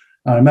 And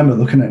I remember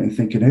looking at it and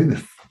thinking, who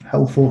the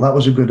hell thought that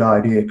was a good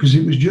idea? Because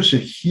it was just a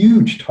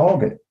huge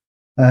target.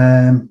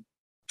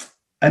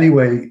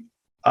 Anyway,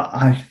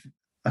 I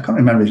can't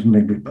remember, it was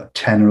maybe about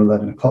 10 or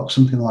 11 o'clock,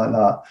 something like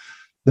that.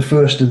 The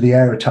first of the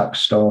air attacks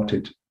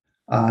started,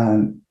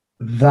 and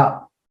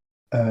that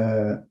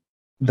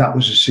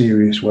was a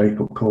serious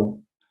wake-up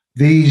call.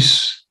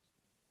 These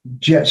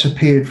jets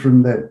appeared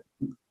from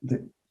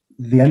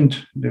the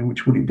end,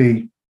 which would it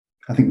be?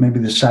 I think maybe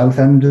the south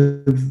end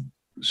of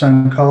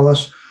San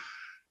Carlos.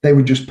 They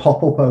would just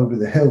pop up over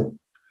the hill.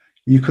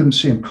 You couldn't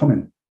see them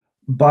coming.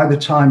 By the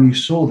time you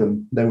saw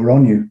them, they were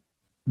on you.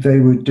 They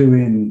were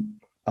doing,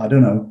 I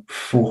don't know,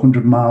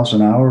 400 miles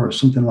an hour or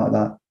something like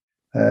that.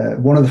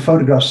 One of the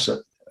photographs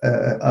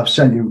I've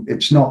sent you,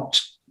 it's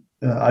not,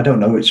 I don't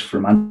know, it's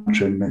from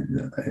Antrim.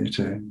 It's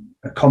a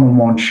common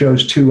one,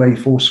 shows two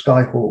A4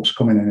 Skyhawks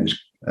coming in. It's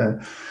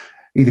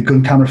either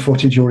gun camera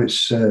footage or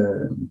it's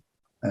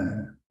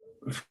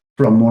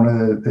from one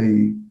of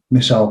the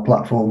missile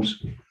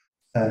platforms.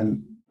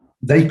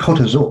 They cut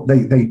us up.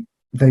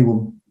 There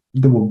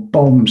were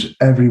bombs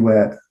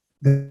everywhere.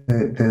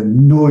 The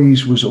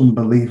noise was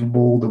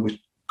unbelievable. There was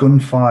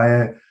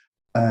gunfire.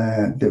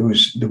 There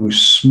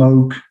was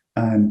smoke,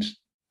 and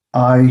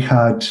I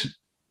had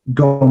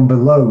gone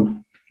below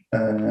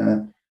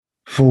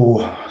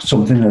for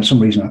some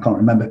reason I can't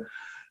remember,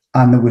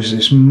 and there was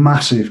this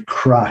massive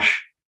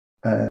crash.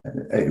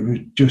 It was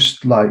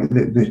just like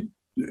the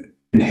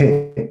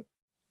hit,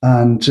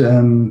 and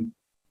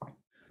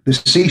the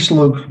Sea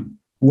Slug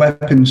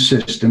weapon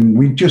system.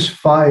 We just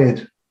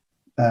fired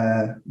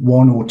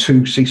one or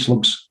two Sea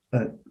Slugs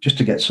just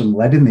to get some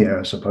lead in the air,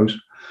 I suppose.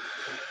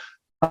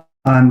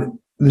 And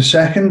the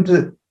second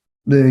that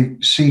the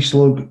Sea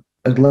Slug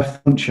had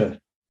left launcher,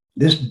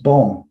 this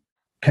bomb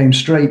came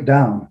straight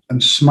down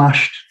and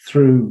smashed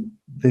through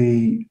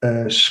the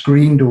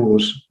screen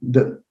doors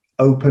that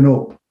open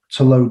up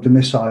to load the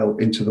missile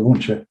into the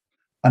launcher.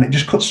 And it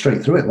just cut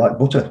straight through it like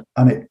butter.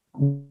 And it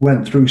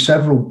went through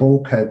several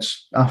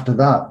bulkheads after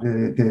that.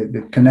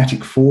 The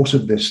kinetic force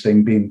of this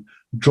thing being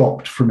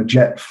dropped from a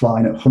jet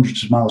flying at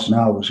hundreds of miles an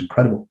hour was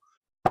incredible.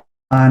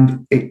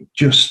 And it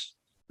just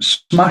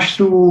smashed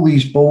through all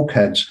these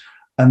bulkheads,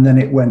 and then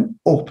it went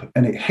up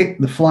and it hit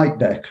the flight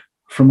deck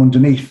from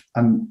underneath,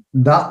 and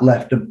that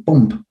left a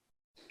bump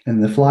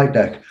in the flight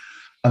deck.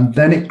 And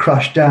then it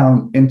crashed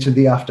down into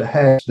the after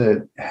heads,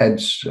 the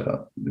heads,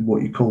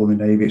 what you call in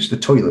the Navy, it's the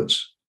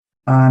toilets.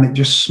 And it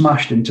just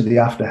smashed into the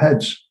after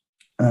heads.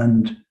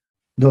 And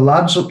the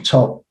lads up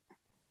top,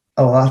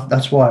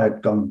 that's why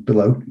I'd gone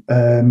below.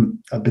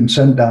 I'd been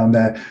sent down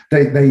there.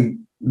 They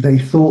they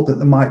thought that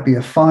there might be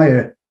a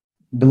fire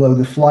below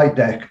the flight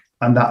deck,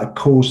 and that had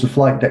caused the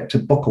flight deck to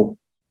buckle.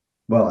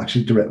 Well,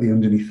 actually, directly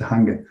underneath the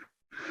hangar.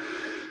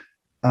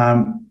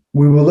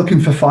 We were looking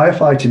for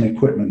firefighting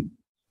equipment,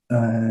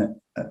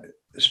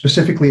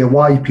 specifically a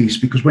Y piece,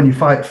 because when you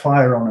fight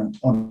fire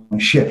on a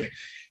ship,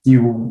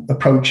 you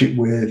approach it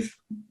with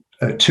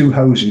 2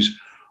 hoses,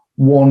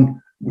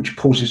 one which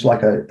causes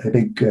like a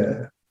big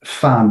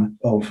fan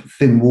of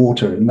thin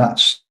water, and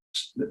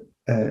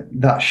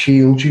that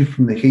shields you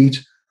from the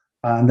heat,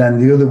 and then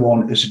the other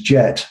one is a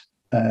jet,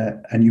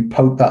 and you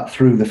poke that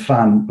through the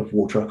fan of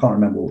water. I can't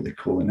remember what they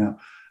call it now,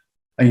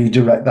 and you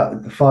direct that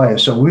at the fire.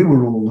 So we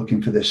were all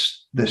looking for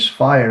this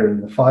fire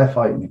and the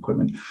firefighting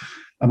equipment,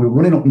 and we were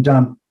running up and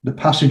down the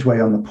passageway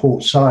on the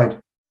port side,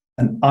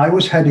 and I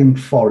was heading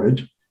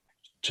forward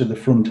to the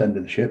front end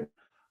of the ship,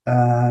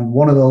 and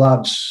one of the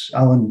lads,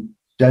 Alan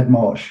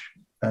Deadmarsh,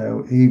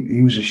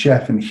 he was a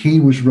chef, and he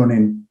was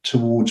running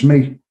towards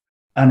me,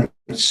 and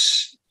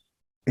it's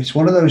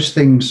one of those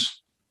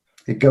things.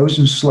 It goes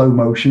in slow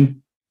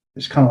motion.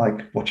 It's kind of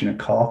like watching a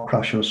car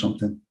crash or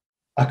something.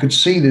 I could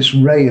see this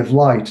ray of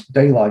light,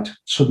 daylight,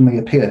 suddenly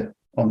appear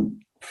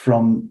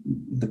from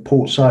the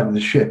port side of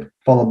the ship,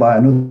 followed by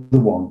another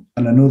one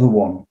and another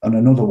one and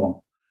another one.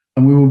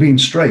 And we were being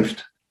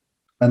strafed,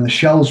 and the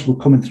shells were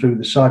coming through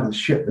the side of the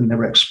ship, and they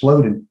were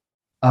exploding.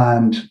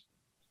 And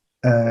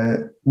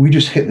we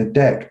just hit the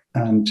deck,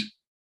 and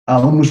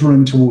Alan was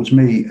running towards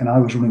me and I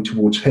was running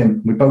towards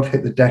him. We both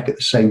hit the deck at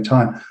the same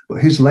time,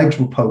 but his legs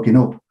were poking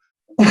up.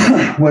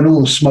 When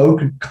all the smoke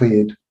had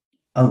cleared,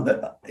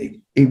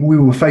 we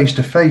were face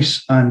to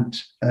face,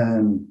 and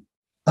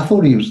I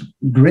thought he was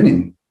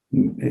grinning.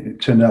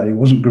 It turned out he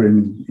wasn't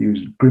grinning, he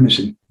was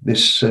grimacing.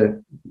 This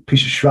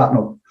piece of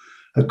shrapnel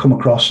had come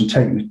across and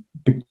taken a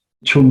big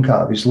chunk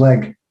out of his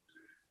leg,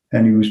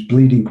 and he was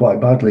bleeding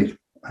quite badly.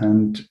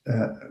 And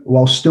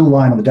while still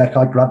lying on the deck,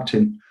 I grabbed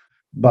him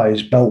by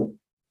his belt,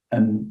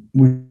 and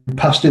we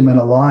passed him in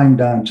a line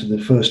down to the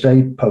first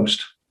aid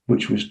post,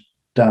 which was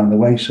down the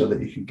way so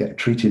that he could get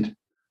treated.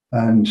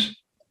 And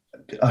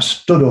I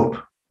stood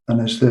up,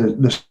 and as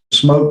the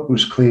smoke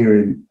was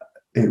clearing,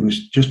 it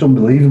was just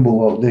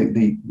unbelievable.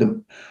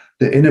 The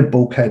inner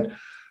bulkhead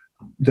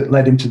that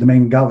led into the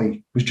main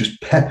galley was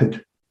just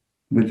peppered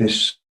with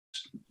this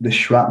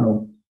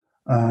shrapnel.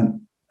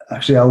 And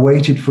actually, I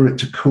waited for it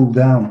to cool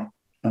down,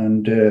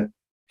 and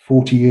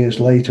 40 years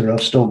later,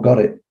 I've still got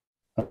it.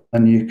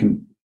 And you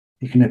can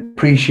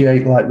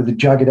appreciate, like with the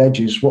jagged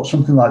edges, what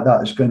something like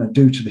that is going to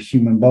do to the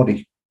human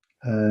body,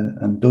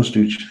 and does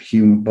do to the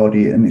human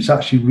body. And it's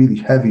actually really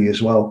heavy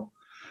as well.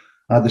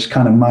 I had this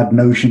kind of mad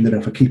notion that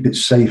if I keep it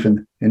safe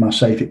and in my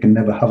safe, it can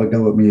never have a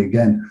go at me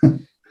again.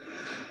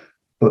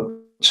 But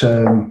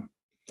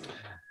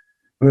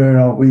where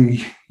are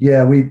we?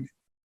 Yeah,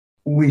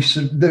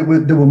 there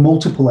were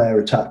multiple air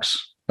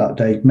attacks that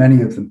day,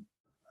 many of them,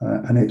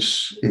 and it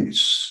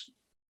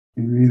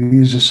really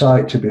is a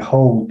sight to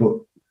behold. But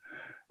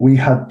we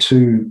had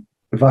to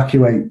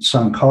evacuate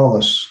San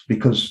Carlos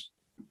because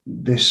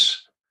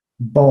this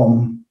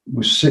bomb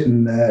was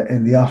sitting there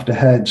in the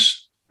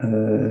afterheads,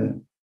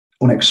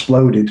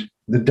 unexploded.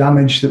 The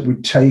damage that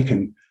we'd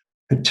taken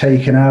had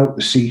taken out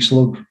the Sea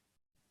Slug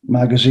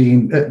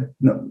magazine,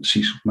 the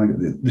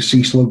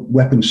Sea Slug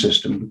weapon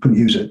system. We couldn't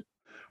use it.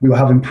 We were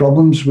having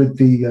problems with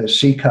the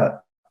Seacat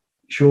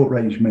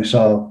short-range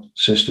missile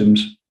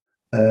systems.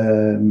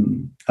 I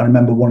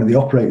remember one of the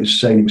operators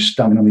saying he was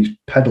standing on these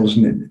pedals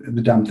and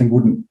the damn thing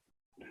wouldn't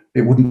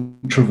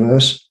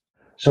traverse.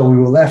 So we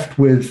were left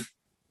with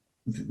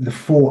the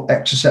 4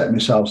 Exocet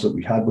missiles that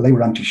we had, where they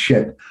were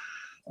anti-ship.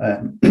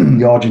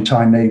 The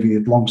Argentine Navy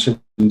had long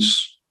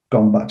since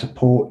gone back to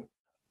port.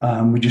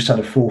 We just had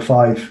a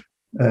 4.5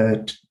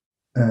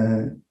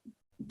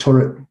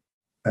 turret,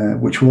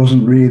 which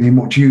wasn't really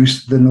much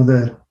use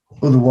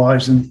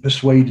otherwise than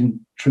persuading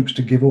troops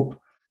to give up.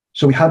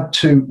 So we had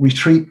to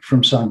retreat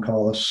from San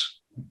Carlos,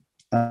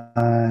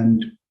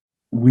 and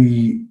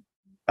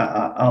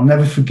I'll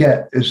never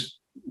forget as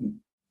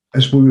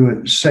we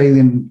were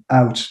sailing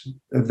out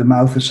of the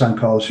mouth of San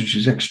Carlos, which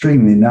is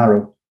extremely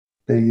narrow.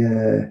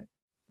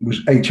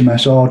 Was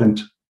HMS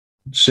Ardent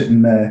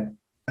sitting there.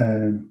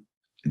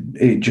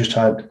 It just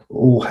had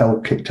all hell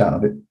kicked out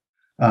of it,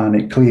 and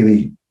it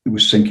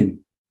was sinking.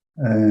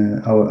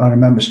 I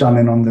remember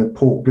standing on the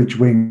port bridge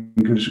wing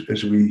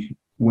as we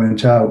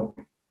went out.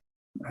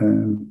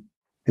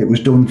 It was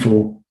done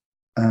for,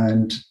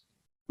 and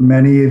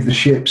many of the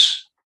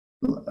ships,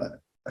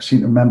 I seem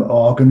to remember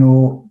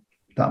Argonaut,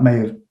 that may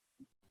have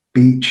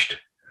beached.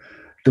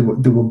 There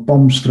were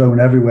bombs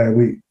thrown everywhere.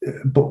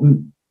 But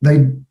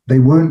they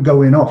weren't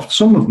going off.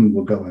 Some of them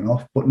were going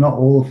off, but not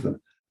all of them.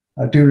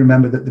 I do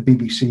remember that the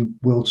BBC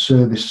World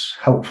Service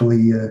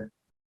helpfully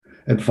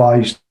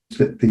advised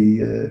that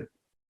the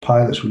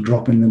pilots were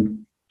dropping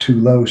them too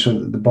low so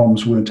that the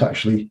bombs weren't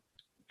actually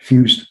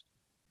fused,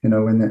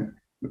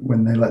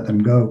 when they let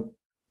them go.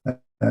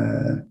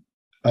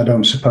 I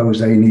don't suppose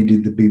they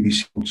needed the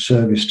BBC World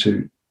Service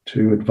to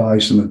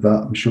advise them of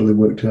that. I'm sure they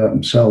worked it out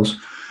themselves,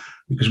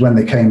 because when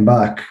they came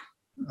back,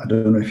 I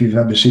don't know if you've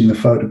ever seen the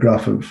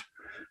photograph of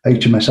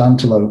HMS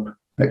Antelope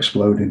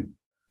exploding.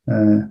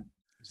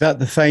 Is that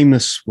the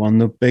famous one,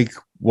 the big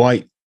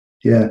white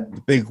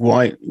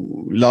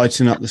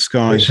lighting up the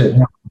sky?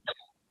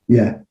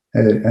 Yeah,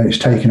 and it's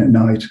taken at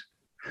night.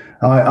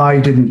 I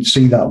didn't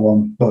see that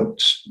one, but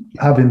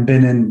having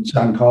been in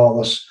San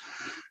Carlos,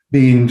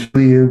 being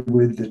familiar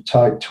with the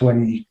Type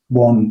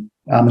 21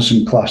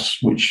 Amazon class,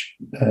 which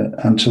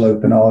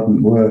Antelope and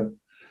Ardent were,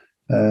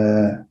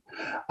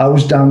 I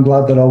was damn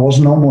glad that I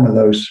wasn't on one of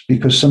those,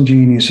 because some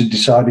genius had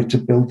decided to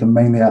build them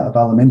mainly out of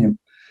aluminium.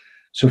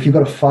 So if you've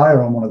got a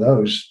fire on one of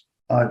those,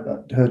 I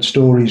heard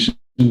stories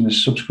in the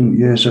subsequent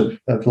years of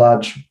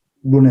lads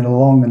running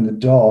along in the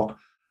dark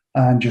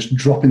and just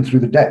dropping through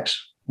the decks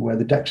where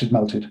the decks had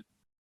melted.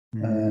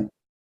 I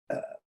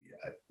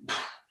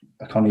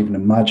can't even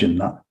imagine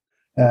that.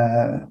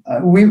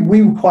 We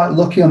were quite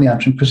lucky on the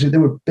Antrim because they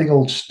were a big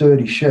old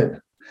sturdy ship,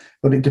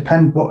 but it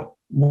depends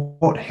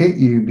what hit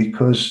you,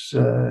 because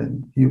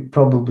you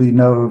probably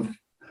know of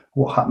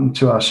what happened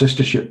to our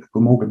sister ship, the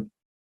Glamorgan.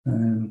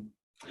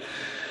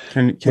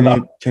 Can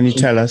you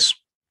tell us?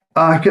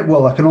 I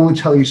can only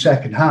tell you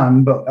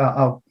secondhand, but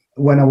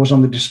when I was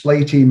on the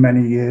display team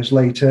many years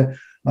later,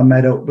 I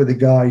met up with a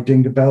guy,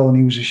 Dinger Bell, and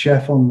he was a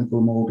chef on the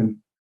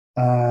Glamorgan.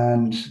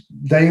 And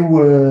they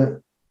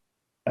were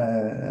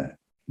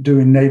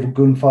doing naval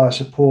gunfire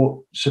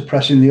support,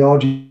 suppressing the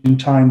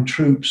Argentine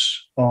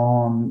troops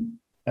on,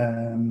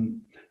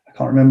 I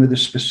can't remember the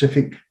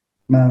specific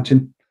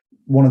mountain,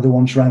 one of the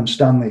ones around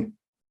Stanley.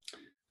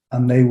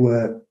 And they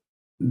were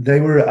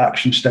at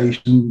Action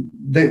Station.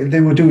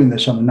 They were doing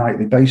this on a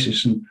nightly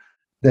basis, and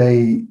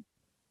they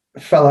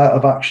fell out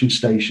of action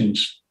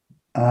stations.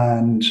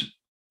 And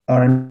I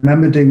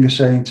remember Dinger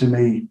saying to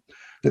me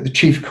that the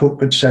chief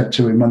cook had said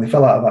to him when they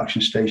fell out of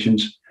action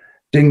stations,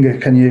 "Dinger,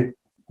 can you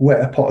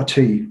wet a pot of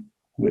tea?"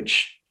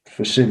 Which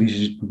for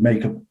civvies is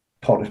make a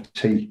pot of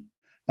tea.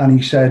 And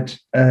he said,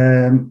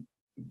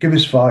 "Give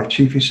us 5,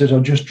 Chief." He says,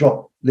 "I'll just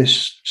drop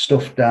this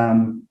stuff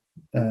down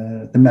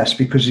the mess,"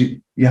 because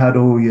you had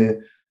all the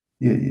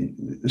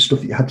stuff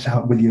that you had to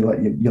have with you,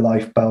 like your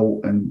life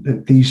belt, and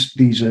these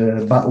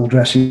battle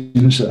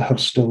dressings that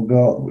I've still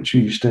got, which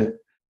you used to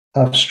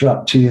have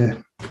strapped to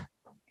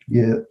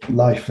your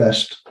life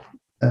vest.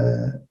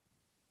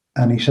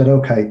 And he said,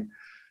 "Okay."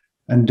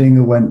 And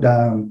Dinger went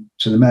down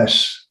to the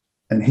mess,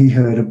 and he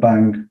heard a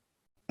bang,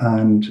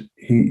 and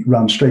he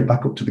ran straight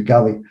back up to the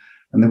galley,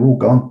 and they were all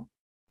gone.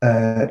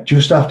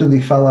 Just after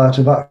they fell out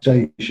of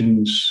action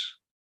stations,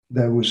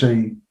 there was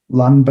a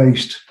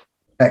land-based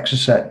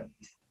Exocet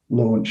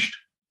launched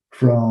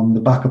from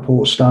the back of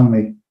Port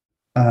Stanley.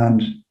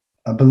 And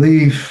I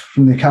believe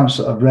from the accounts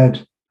that I've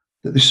read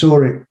that they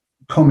saw it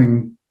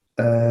coming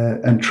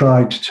and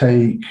tried to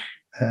take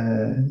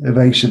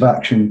evasive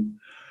action,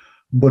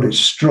 but it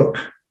struck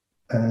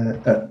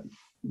at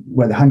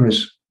where the hangar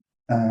is,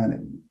 and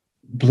it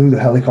blew the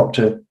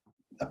helicopter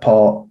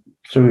apart,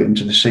 threw it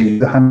into the sea,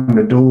 the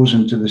hangar doors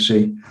into the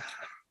sea.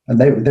 And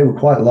they were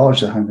quite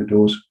large, the hangar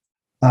doors.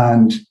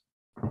 And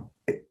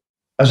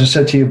as I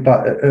said to you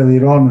about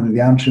earlier on,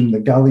 the Antrim, the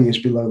galley is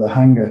below the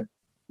hangar.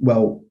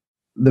 Well,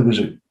 there was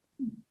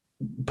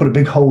put a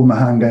big hole in the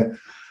hangar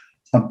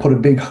and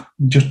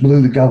just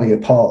blew the galley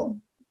apart,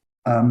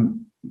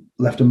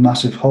 left a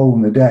massive hole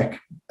in the deck.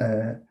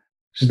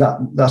 So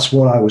that's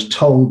what I was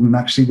told. And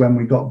actually, when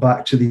we got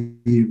back to the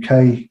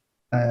UK,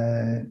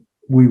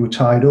 we were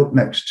tied up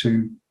next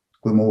to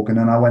Glamorgan,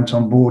 and I went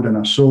on board and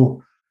I saw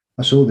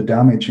the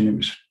damage, and it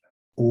was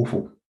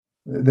awful.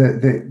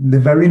 They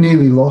very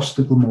nearly lost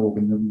the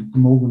Glamorgan. The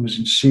Glamorgan was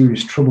in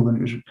serious trouble, and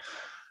it was.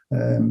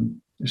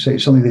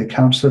 It's only the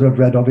accounts that I've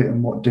read of it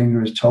and what Dinger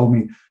has told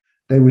me.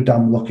 They were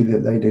damn lucky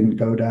that they didn't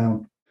go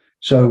down.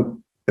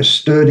 So as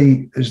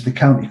sturdy as the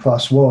county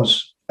class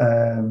was,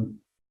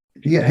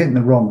 if you get hit in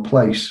the wrong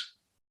place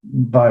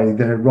by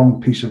the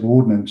wrong piece of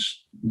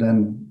ordnance,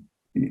 then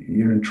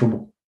you're in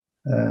trouble.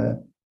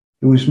 It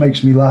always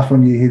makes me laugh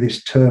when you hear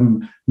this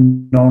term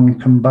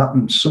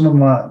non-combatants. Some of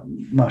my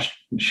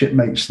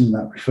shipmates and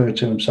that refer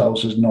to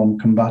themselves as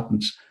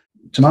non-combatants.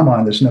 To my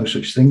mind, there's no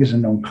such thing as a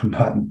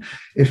non-combatant.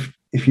 If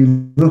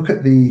you look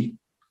at the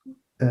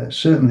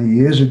certainly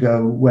years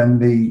ago when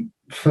the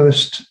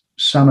first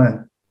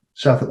SAMA,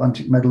 South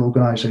Atlantic Medal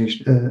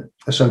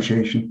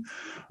Association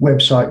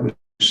website was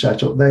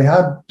set up, they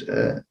had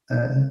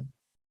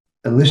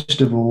a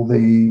list of all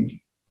the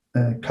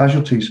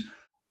casualties.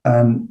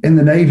 And in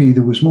the Navy,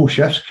 there was more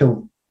chefs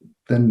killed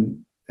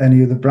than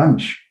any other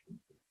branch,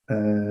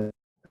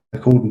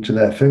 according to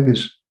their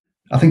figures.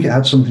 I think it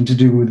had something to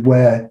do with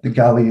where the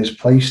galley is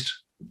placed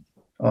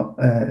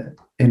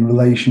in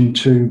relation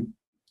to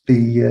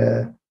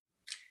the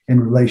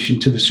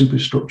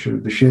superstructure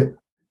of the ship.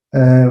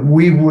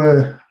 We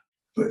were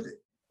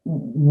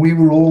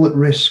all at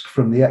risk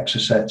from the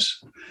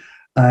Exocets.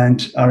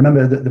 And I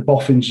remember that the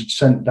boffins had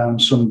sent down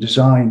some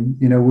design.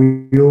 You know,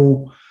 we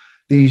all,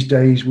 these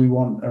days, we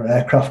want our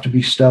aircraft to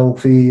be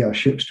stealthy, our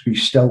ships to be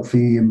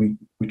stealthy, and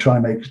we try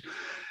and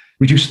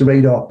reduce the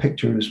radar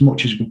picture as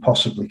much as we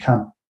possibly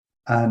can.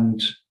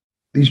 And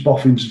these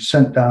boffins had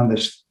sent down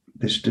this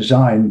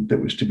design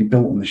that was to be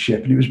built on the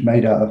ship, and it was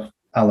made out of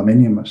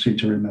aluminium, I seem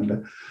to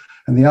remember.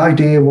 And the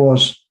idea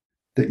was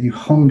that you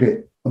hung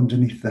it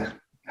underneath the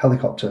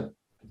helicopter,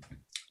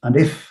 and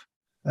if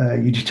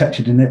you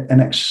detected an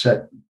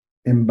Exocet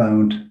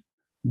inbound,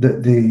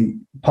 that the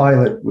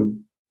pilot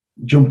would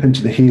jump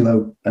into the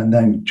helo and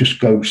then just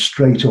go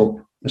straight up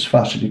as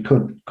fast as he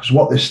could. Because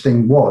what this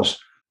thing was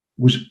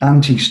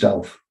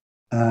anti-stealth,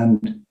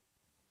 and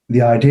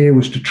the idea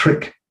was to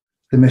trick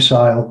the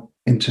missile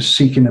into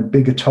seeking a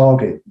bigger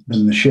target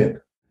than the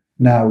ship.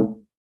 Now,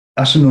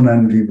 that's an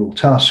unenviable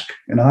task.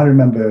 And I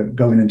remember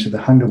going into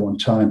the hangar one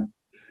time,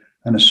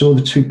 and I saw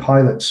the two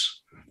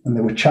pilots, and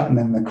they were chatting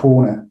in the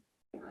corner.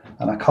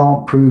 And I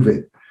can't prove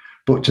it,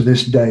 but to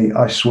this day,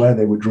 I swear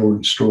they were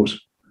drawing straws,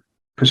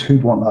 because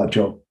who'd want that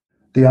job?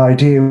 The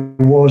idea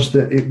was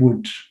that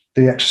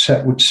the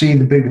Exocet would see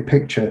the bigger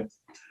picture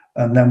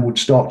and then would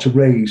start to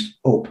raise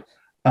up,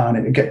 and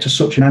it would get to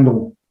such an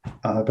angle.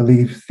 I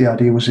believe the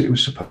idea was it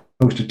was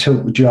supposed to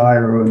tilt the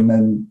gyro and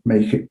then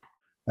make it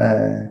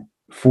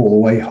fall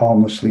away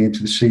harmlessly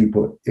into the sea,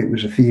 but it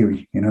was a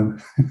theory,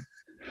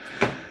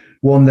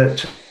 one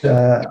that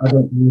I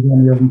don't believe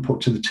any of them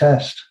put to the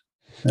test.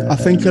 I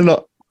think a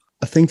lot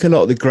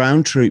of the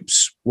ground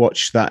troops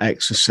watched that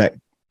Exocet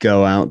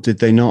go out, did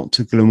they not,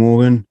 to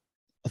Glamorgan?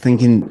 I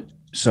think in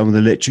some of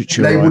the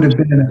literature, they would have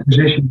been in a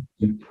position.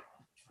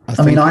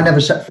 I never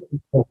set foot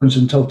in Falklands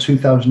until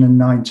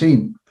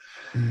 2019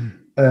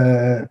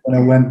 when I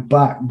went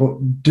back.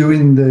 But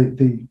doing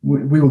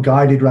we were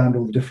guided around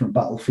all the different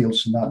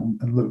battlefields and that,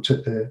 and looked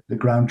at the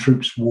ground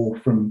troops war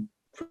from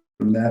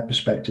their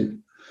perspective.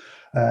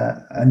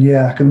 And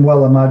yeah, I can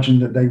well imagine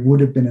that they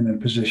would have been in a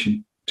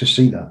position to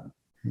see that.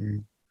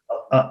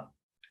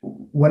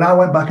 When I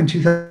went back in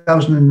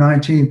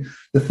 2019,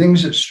 the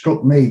things that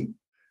struck me,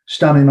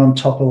 standing on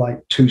top of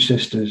like Two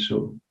Sisters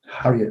or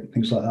Harriet,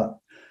 things like that,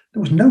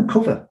 there was no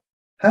cover.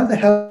 How the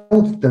hell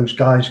did those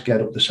guys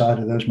get up the side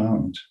of those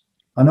mountains?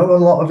 I know a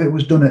lot of it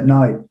was done at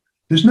night.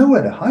 There's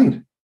nowhere to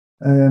hide.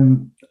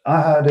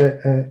 I had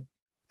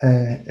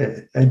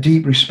a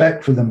deep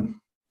respect for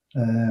them.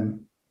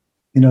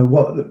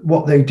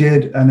 What they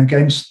did, and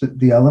against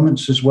the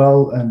elements as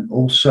well, and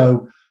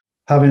also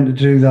having to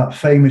do that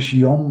famous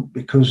yomp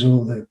because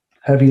all the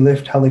heavy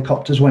lift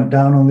helicopters went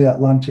down on the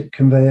Atlantic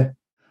conveyor.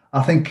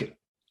 I think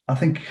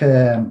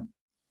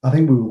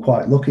we were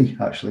quite lucky,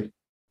 actually,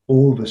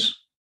 all of us.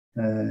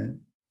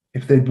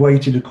 If they'd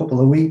waited a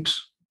couple of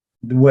weeks,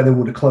 the weather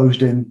would have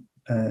closed in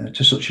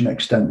to such an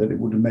extent that it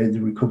would have made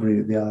the recovery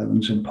of the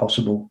islands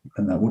impossible,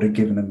 and that would have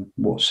given them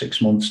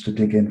 6 months to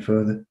dig in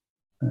further.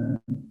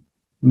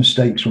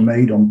 Mistakes were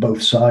made on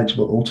both sides,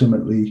 but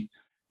ultimately,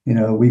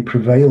 we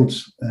prevailed.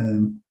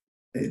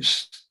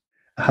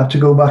 I had to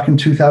go back in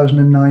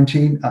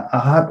 2019.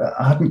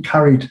 I hadn't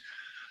carried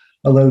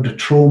a load of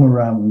trauma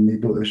around with me,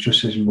 but there was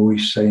just this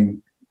voice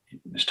saying,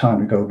 "It's time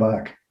to go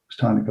back. It's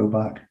time to go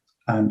back."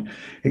 And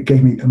it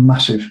gave me a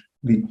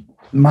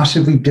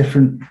massively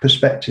different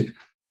perspective,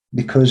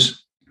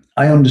 because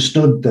I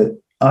understood that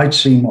I'd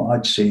seen what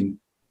I'd seen,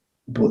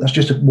 but that's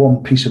just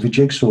one piece of a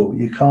jigsaw.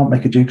 You can't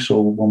make a jigsaw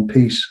with one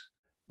piece.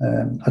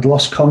 I'd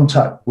lost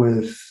contact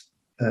with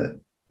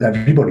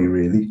everybody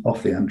really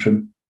off the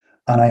Antrim,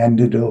 and I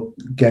ended up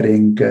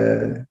getting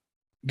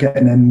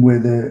in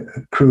with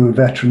a crew of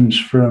veterans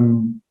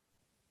from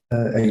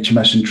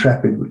HMS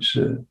Intrepid, which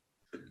is a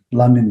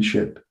landing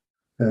ship.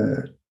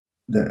 A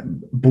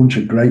bunch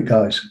of great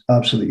guys,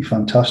 absolutely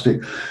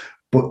fantastic.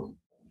 But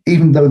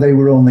even though they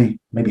were only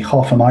maybe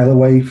half a mile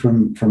away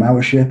from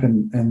our ship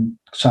in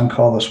San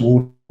Carlos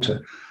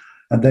water,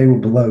 and they were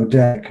below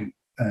deck,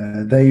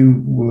 they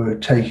were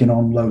taking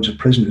on loads of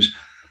prisoners.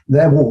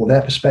 Their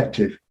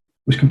perspective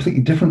was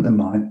completely different than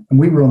mine, and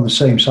we were on the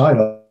same side,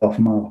 half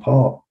a mile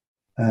apart.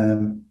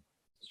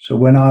 So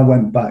when I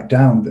went back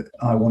down,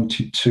 I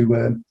wanted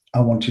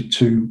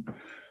to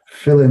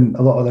fill in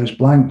a lot of those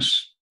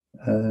blanks.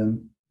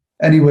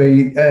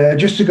 Anyway,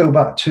 just to go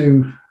back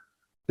to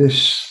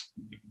this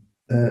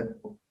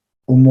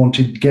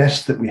unwanted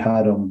guest that we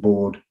had on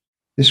board.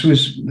 This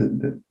was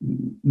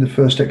the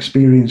first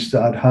experience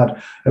that I'd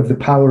had of the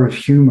power of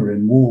humour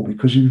in war,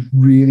 because it was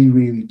really,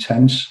 really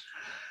tense.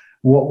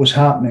 What was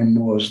happening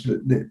was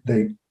that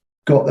they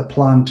got the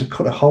plan to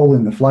cut a hole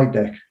in the flight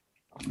deck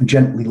and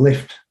gently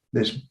lift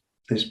this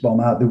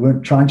bomb out. They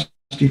weren't trying to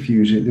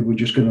defuse it. They were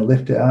just going to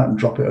lift it out and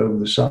drop it over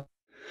the side.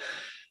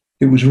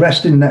 It was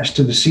resting next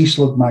to the Sea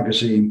Slug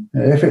magazine.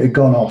 If it had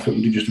gone off, it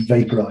would have just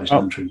vaporised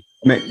Antrim.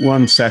 Mick,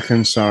 1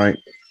 second,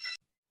 sorry.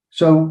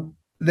 So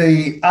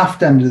the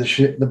aft end of the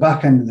ship, the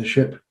back end of the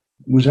ship,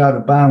 was out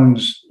of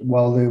bounds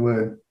while they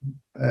were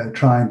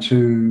trying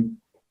to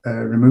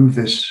remove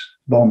this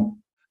bomb.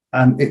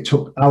 And it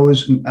took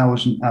hours and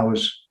hours and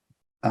hours.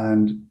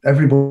 And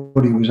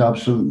everybody was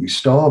absolutely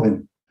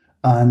starving.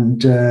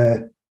 And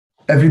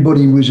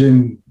everybody was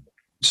in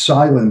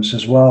silence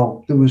as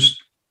well. There was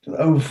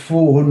over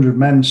 400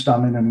 men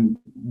standing in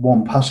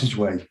one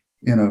passageway.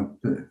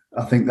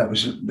 I think that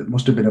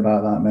must have been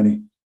about that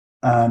many.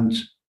 And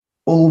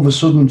all of a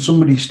sudden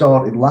somebody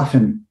started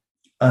laughing,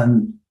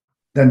 and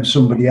then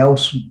somebody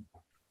else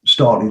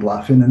started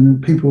laughing, and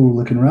then people were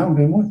looking around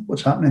going,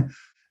 what's happening?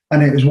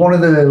 And it was one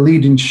of the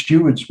leading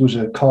stewards was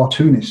a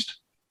cartoonist,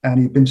 and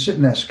he'd been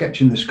sitting there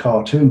sketching this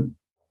cartoon,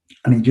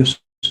 and he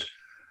just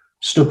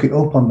stuck it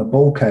up on the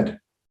bulkhead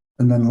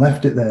and then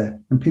left it there.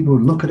 And people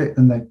would look at it,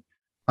 and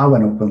I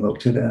went up and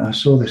looked at it, and I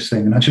saw this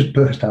thing, and I just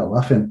burst out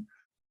laughing.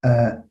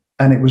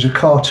 And it was a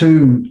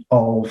cartoon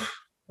of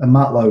a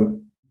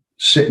Matlow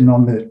sitting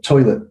on the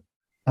toilet.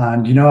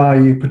 And you know how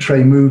you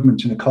portray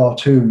movement in a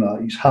cartoon,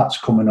 like his hat's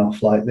coming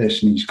off like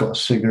this, and he's got a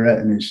cigarette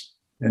in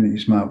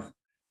his mouth.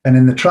 And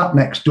in the trap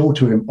next door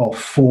to him are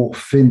 4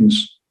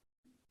 fins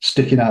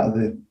sticking out of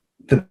the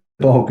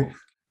bog.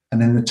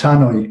 And in the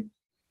tannoy,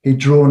 he'd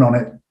drawn on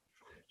it.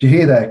 Do you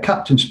hear there?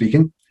 Captain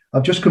speaking.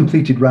 I've just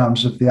completed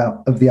rounds of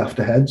the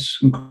afterheads,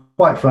 and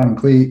quite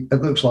frankly,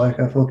 it looks like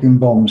a fucking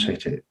bomb's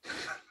hit it.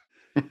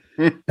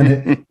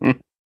 And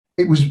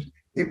it was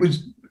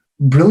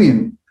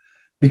brilliant,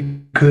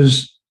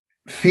 because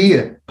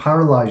fear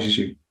paralyzes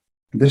you.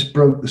 This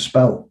broke the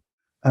spell.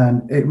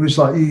 And it was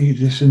like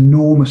this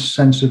enormous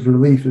sense of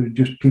relief of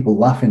just people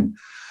laughing.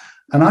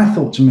 And I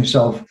thought to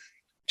myself,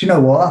 do you know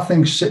what? That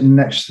thing's sitting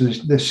next to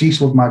the Sea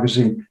Slug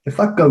magazine. If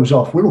that goes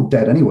off, we're all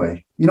dead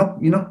anyway. You're not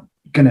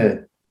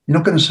gonna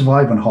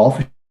survive on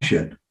half a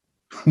shit,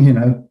 you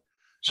know.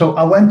 So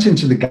I went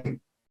into the gate,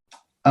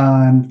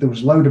 and there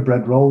was a load of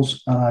bread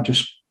rolls, and I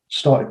just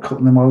started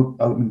cutting them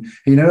open.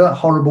 You know that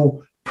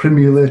horrible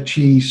Primula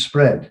cheese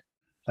spread?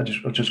 I was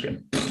just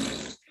getting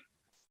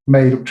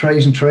made up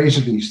trays and trays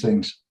of these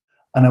things.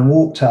 And I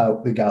walked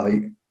out the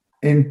galley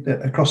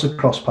across the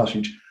cross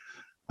passage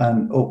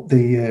and up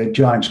the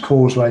Giant's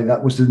Causeway.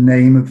 That was the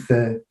name of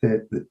the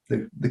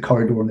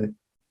corridor on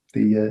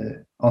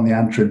the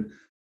Antrim.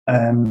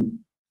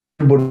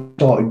 Everybody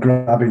started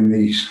grabbing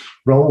these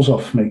rolls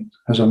off me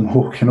as I'm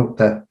walking up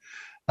there.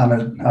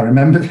 And I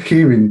remember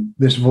hearing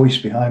this voice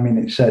behind me, and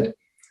it said,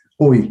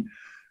 "Oi,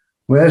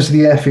 where's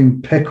the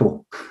effing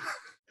pickle?"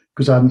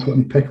 Because I hadn't put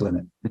any pickle in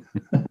it.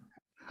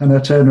 And I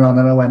turned around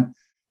and I went,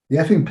 "The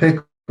effing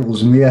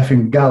pickle's in the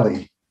effing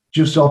galley,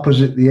 just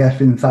opposite the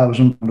effing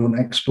 1,000-pound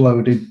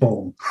unexploded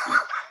bomb."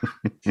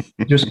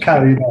 Just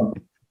carried on.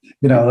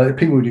 You know, like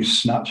people were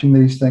just snatching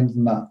these things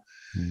and that.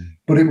 Mm.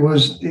 But it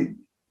was,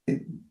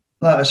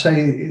 like I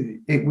say,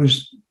 it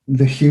was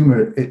the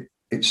humour. It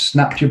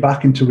snapped you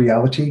back into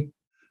reality.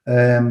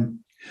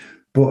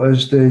 But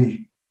as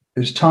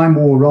time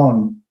wore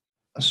on,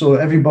 I saw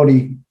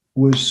everybody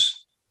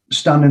was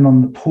standing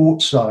on the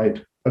port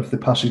side of the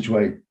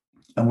passageway,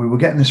 and we were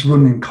getting this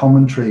running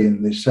commentary,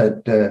 and they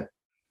said,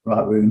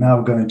 right, we're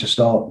now going to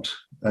start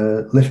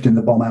lifting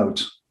the bomb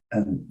out,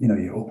 and you know,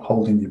 you're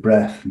holding your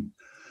breath, and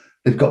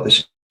they've got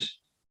this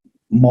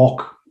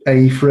mock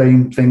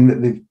A-frame thing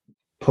that they've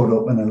put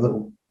up, and a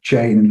little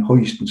chain and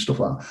hoist and stuff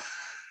like that.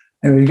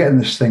 And we were getting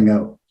this thing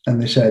out,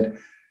 and they said,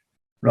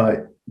 right,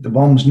 the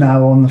bomb's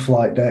now on the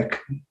flight deck,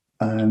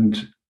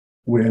 and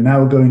we're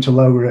now going to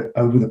lower it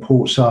over the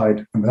port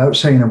side. And without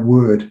saying a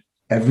word,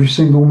 every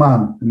single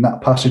man in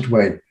that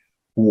passageway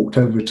walked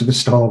over to the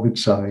starboard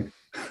side.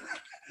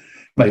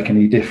 Make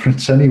any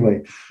difference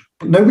anyway.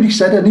 But nobody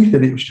said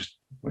anything. It was just,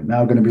 we're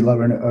now going to be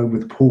lowering it over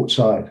the port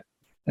side.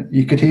 And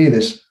you could hear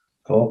this.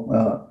 But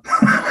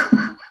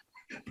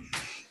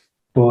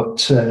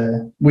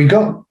we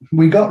got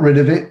rid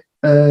of it.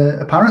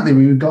 Apparently,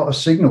 we got a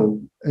signal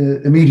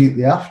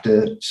immediately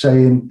after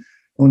saying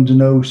under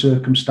no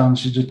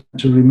circumstances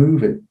to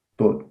remove it,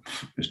 but it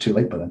was too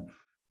late by then.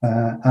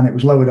 And it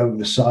was lowered over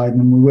the side,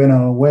 and we went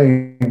on our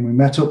way, and we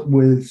met up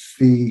with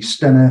the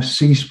Stena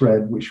Sea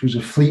Spread, which was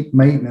a fleet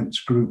maintenance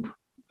group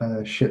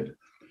ship.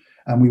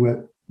 And we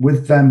were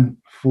with them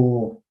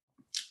for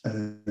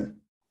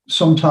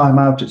some time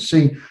out at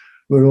sea.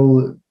 We're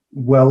all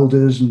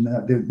welders, and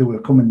they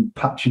were coming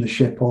patching the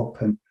ship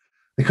up, and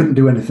they couldn't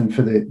do anything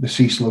for the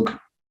Sea Slug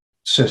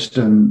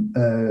system.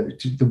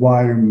 The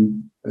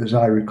wiring, as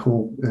I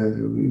recall,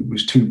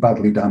 was too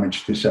badly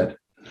damaged, they said.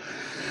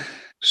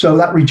 So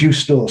that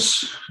reduced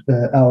us.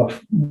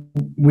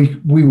 We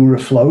were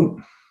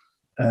afloat,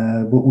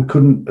 but we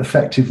couldn't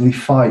effectively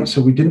fight.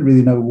 So we didn't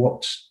really know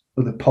what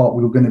other part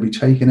we were going to be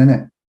taking in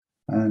it.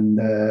 And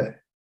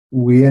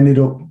we ended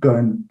up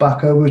going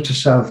back over to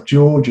South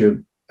Georgia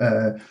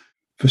for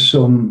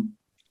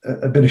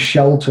a bit of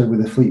shelter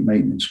with a fleet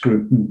maintenance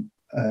group. And,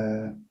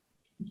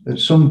 at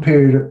some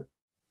period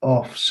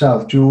off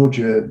South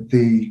Georgia,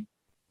 the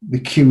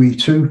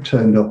QE2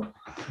 turned up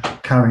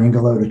carrying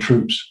a load of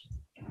troops.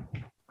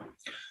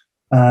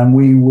 And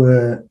we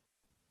were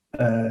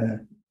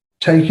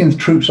taking the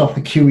troops off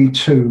the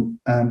QE2,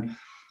 and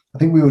I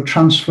think we were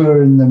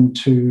transferring them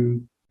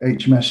to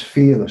HMS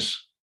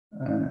Fearless.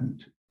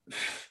 And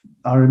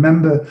I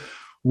remember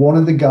one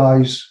of the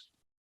guys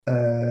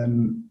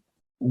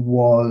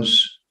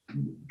was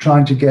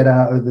trying to get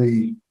out of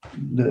the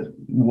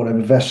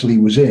whatever vessel he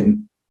was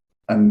in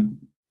and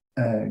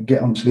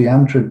get onto the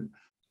Antrim.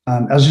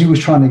 And as he was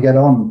trying to get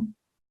on,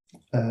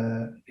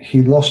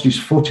 he lost his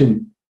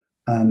footing,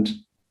 and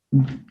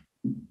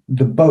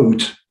the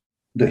boat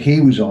that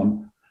he was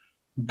on,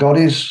 got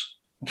his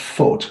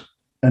foot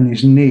and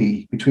his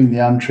knee between the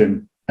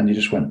antrim, and he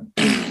just went,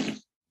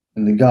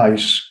 and the guy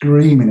is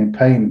screaming in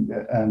pain.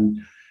 And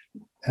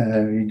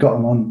he got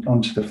him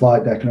onto the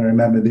flight deck, and I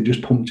remember they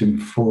just pumped him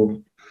full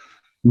of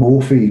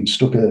morphine,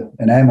 stuck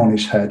an M on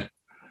his head,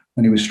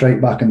 and he was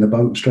straight back in the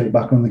boat, straight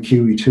back on the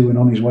QE2 and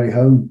on his way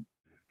home.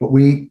 But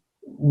we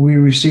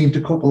received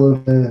a couple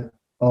of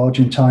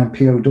Argentine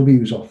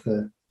POWs off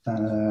the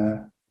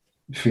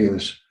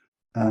Fearless.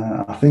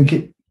 I think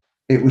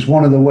it was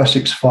one of the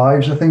Wessex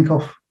Fives, I think,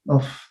 off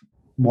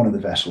one of the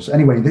vessels.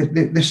 Anyway,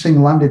 this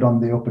thing landed on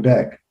the upper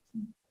deck,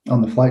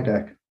 on the flight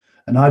deck,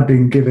 and I'd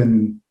been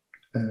given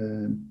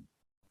an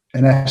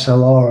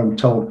SLR and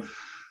told,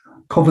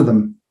 cover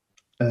them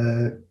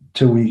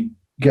till we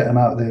get them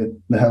out of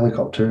the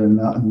helicopter and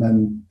that, and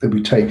then they'll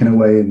be taken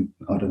away and,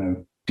 I don't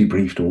know,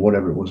 debriefed or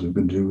whatever it was they were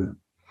going to do with them.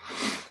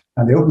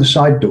 And they opened the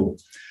side door,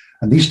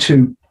 and these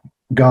two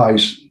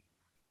guys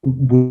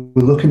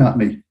were looking at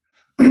me.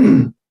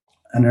 And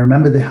I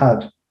remember they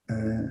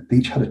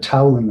each had a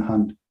towel in the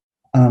hand,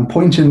 and I'm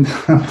pointing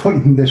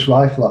this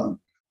rifle at them,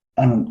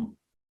 and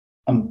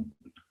I'm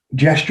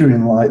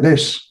gesturing like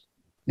this,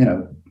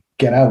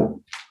 get out.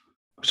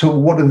 So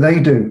what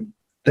do?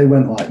 They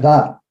went like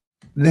that.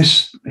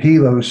 This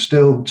helo's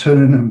still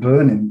turning and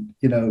burning,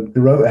 the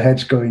rotor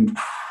head's going,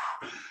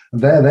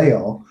 and there they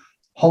are,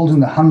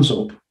 holding their hands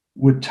up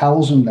with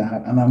towels in their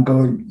hand, and I'm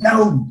going,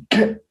 no,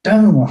 get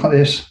down like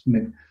this.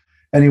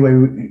 Anyway,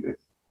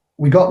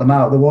 we got them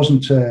out. There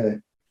wasn't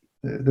there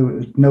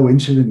was no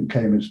incident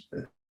came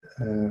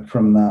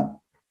from that,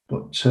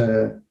 but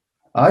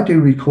I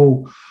do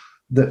recall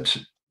that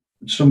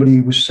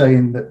somebody was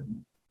saying that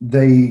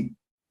they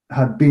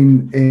had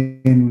been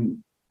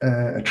in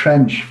a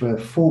trench for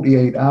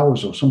 48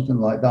 hours or something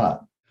like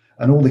that,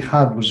 and all they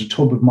had was a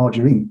tub of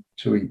margarine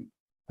to eat.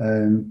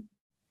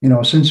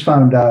 I've since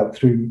found out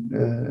through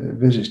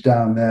visits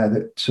down there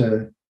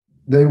that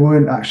they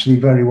weren't actually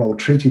very well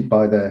treated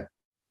by their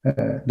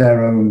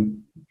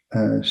own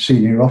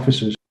senior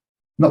officers.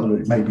 Not that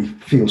it made me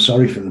feel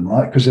sorry for them,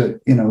 right? Because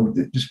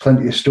there's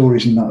plenty of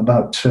stories in that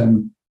about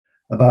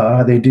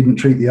how they didn't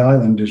treat the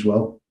island as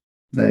well.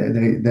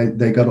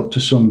 They got up to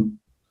some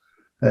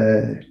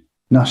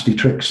nasty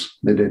tricks.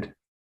 They did,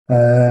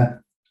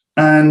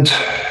 and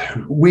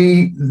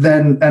we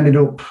then ended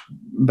up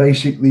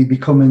basically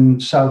becoming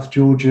South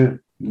Georgia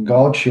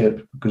guard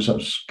ship, because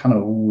that's kind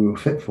of all we were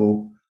fit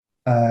for.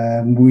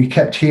 We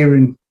kept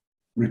hearing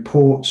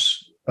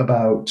reports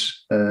about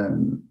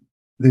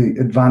the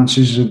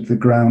advances of the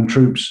ground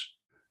troops.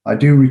 I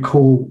do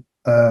recall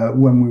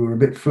when we were a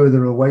bit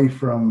further away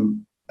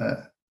from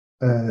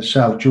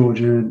South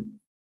Georgia,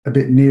 a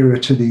bit nearer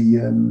to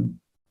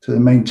the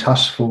main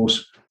task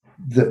force,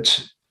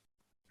 that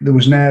there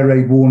was an air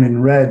raid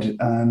warning red,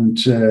 and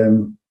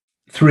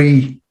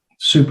 3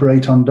 Super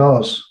 8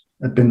 Ondas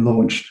had been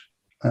launched,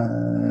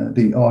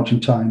 the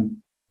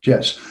Argentine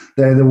jets.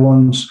 They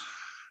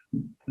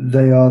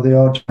are the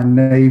Argentine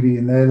Navy,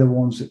 and they're the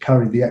ones that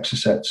carried the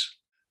Exocets.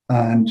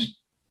 And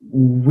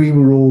we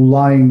were all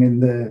lying in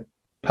the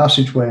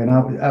passageway and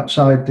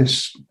outside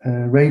this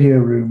radio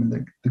room,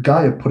 and the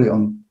guy had put it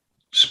on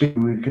speaker.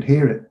 We could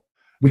hear it.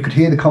 We could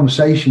hear the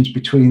conversations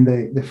between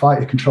the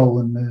fighter control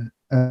and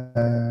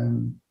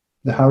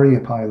the Harrier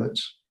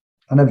pilots.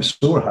 I never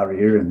saw a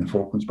Harrier in the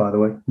Falklands, by the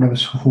way. Never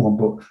saw one,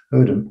 but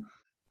heard them.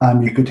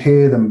 And you could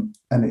hear them,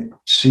 and it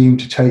seemed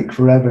to take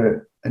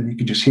forever. And you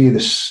could just hear the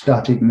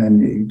static, and then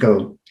you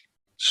go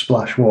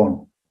splash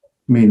 1,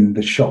 meaning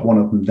they shot one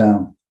of them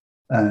down.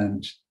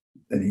 And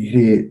then you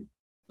hear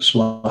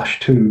splash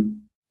 2,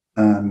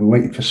 and we're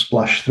waiting for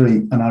splash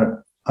 3. And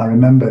I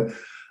remember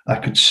I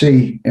could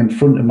see in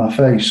front of my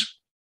face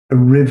a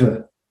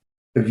river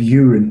of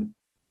urine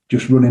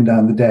just running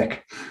down the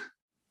deck,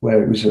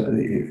 where it was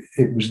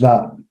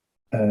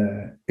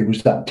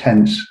that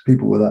tense.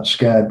 People were that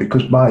scared,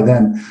 because by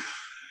then,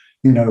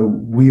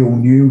 we all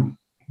knew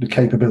the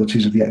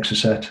capabilities of the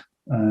Exocet.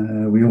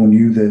 We all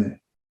knew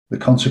the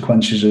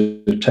consequences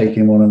of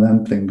taking one of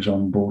them things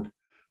on board.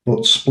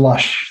 But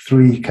Splash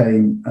 3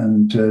 came,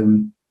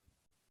 and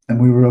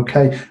we were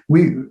okay.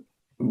 We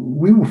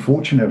were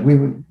fortunate.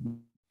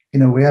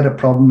 We had our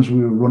problems.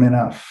 We were running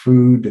out of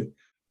food,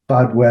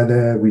 bad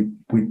weather.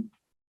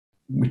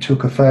 We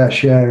took a fair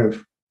share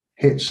of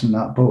hits and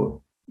that, but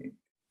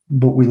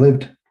we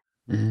lived.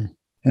 Mm-hmm.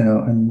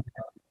 And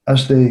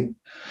as we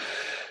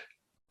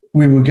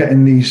were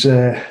getting these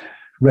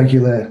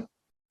regular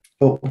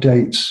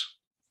updates,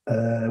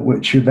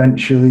 which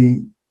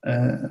eventually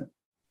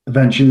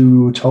we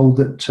were told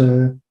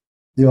that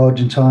the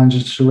Argentines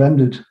had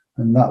surrendered,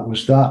 and that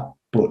was that.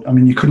 But I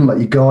mean, you couldn't let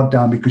your guard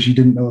down, because you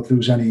didn't know if there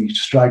was any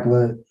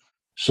straggler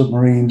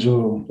submarines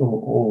or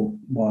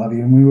what have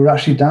you. And we were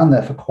actually down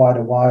there for quite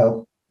a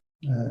while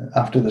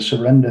after the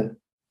surrender.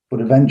 But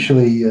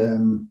eventually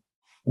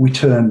we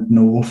turned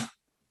north,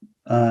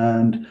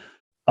 and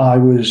I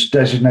was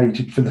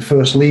designated for the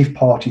first leave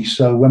party.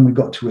 So when we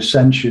got to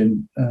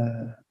Ascension,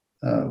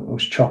 I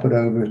was choppered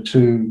over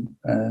to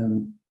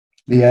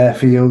the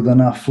airfield,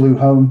 and I flew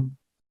home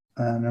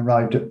and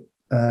arrived at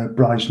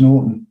Brize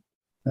Norton.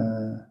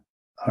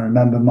 I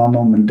remember my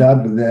mum and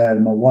dad were there,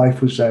 and my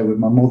wife was there with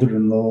my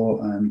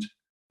mother-in-law, and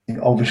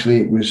obviously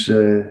it was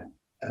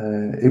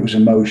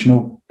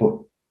emotional. But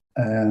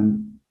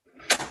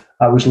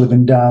I was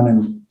living down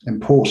in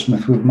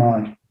Portsmouth with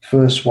my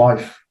first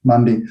wife,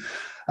 Mandy,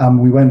 and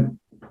we went.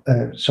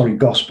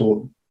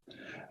 Gosport.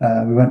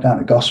 We went down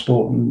to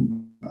Gosport,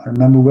 and I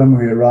remember when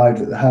we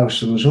arrived at the house,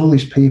 there was all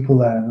these people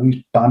there, and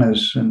these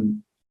banners,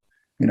 and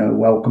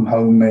welcome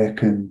home,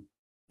 Mick, and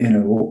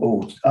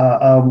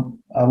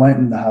I went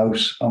in the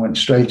house. I went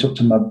straight up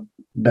to my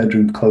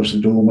bedroom, closed the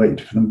door, and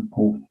waited for them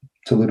all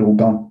till they'd all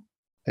gone.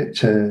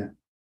 I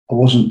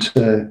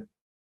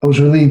was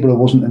relieved, but I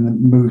wasn't in the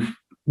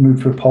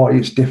mood for a party.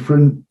 It's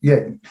different.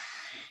 Yeah,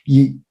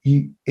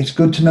 it's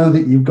good to know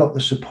that you've got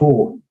the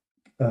support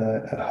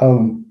at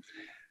home,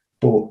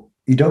 but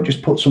you don't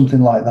just put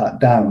something like that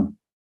down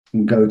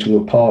and go to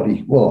a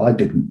party. Well, I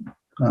didn't.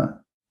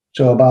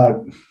 So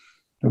about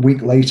a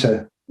week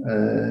later,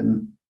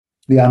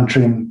 the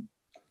Antrim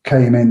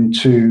came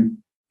into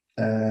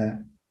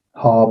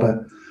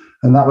harbour,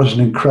 and that was an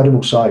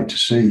incredible sight to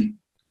see.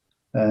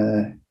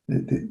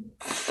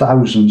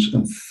 Thousands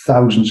and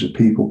thousands of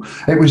people.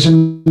 It was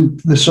in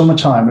the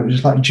summertime. It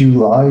was like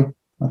July.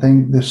 I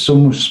think the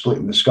sun was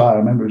splitting the sky. I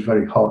remember it was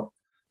very hot,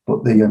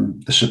 but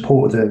the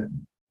support of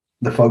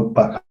the folk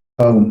back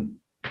home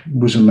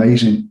was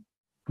amazing.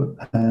 But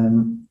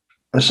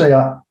I say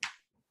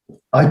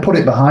I put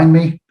it behind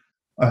me,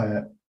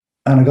 and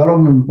I got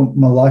on with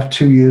my life.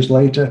 2 years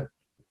later,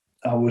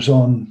 I was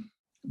on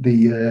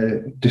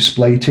the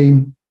display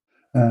team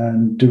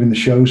and doing the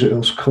shows at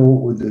Earls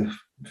Court with the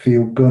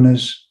field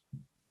gunners.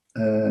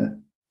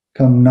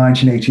 Come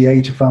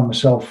 1988, I found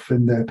myself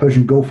in the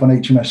Persian Gulf on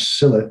HMS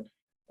Scylla,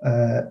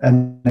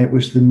 and it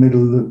was the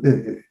middle of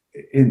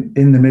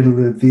in the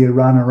middle of the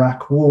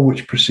Iran-Iraq war,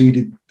 which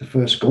preceded the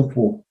first Gulf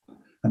War,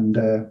 and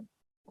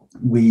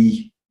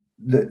they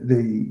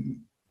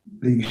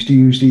used to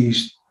use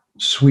these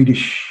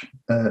Swedish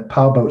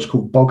power boats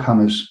called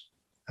boghammers,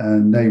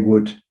 and they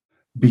would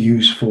be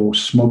used for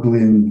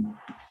smuggling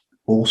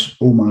all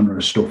manner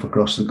of stuff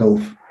across the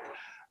Gulf.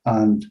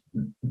 And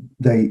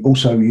they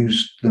also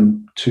used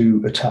them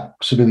to attack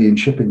civilian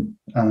shipping.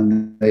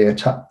 And they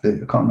attacked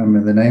I can't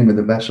remember the name of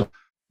the vessel,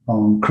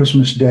 on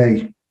Christmas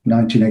Day,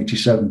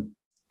 1987.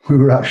 We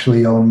were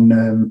actually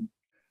on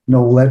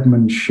Noel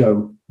Edmonds'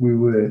 show. We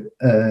were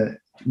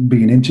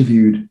being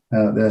interviewed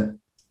out there,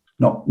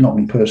 not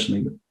me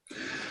personally.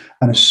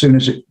 And as soon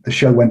as the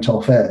show went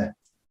off air,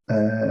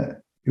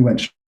 we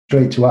went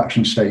straight to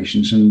action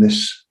stations, and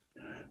this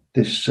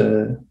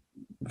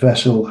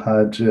vessel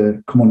had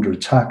come under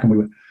attack, and we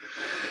were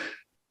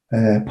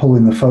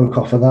pulling the folk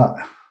off of that.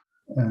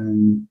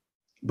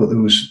 But there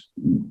was,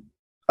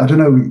 I don't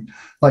know,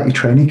 like your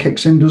training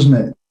kicks in, doesn't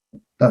it?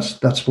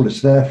 That's what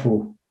it's there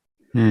for.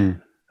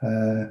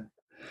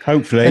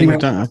 Hopefully, anyway.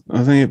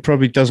 I think it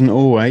probably doesn't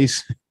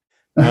always.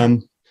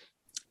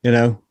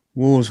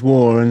 War's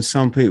war, and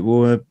some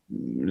people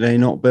they're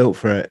not built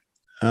for it.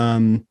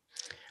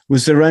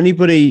 Was there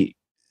anybody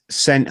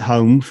sent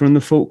home from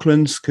the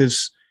Falklands?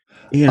 Because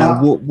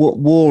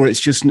war,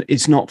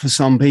 it's not for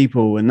some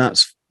people, and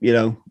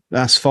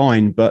that's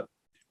fine. But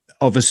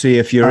obviously,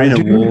 if you're in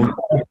a war,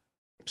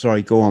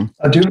 sorry, go on.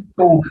 I do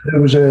recall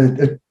there was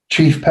a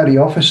chief petty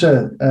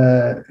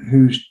officer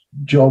whose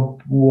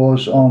job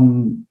was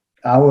on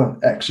our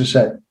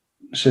Exocet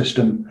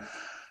system.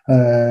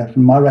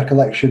 From my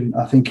recollection,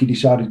 I think he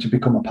decided to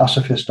become a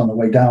pacifist on the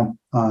way down,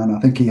 and I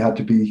think he had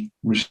to be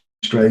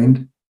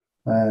restrained.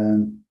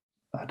 I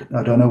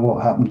don't know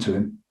what happened to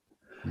him.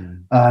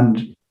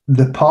 And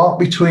the part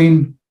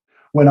between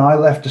when I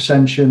left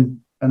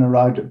Ascension and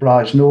arrived at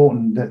Brize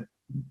Norton, that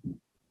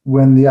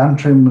when the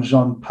Antrim was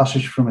on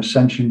passage from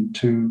Ascension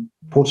to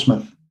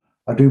Portsmouth,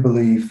 I do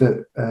believe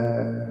that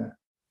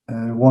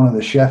one of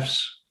the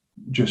chefs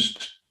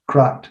just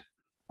cracked,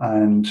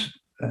 and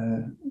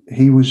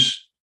he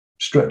was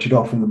stretched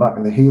off in the back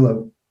of the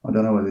helo. I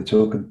don't know where they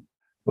took him,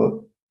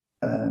 but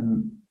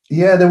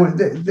there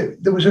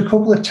was a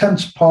couple of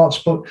tense parts.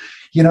 But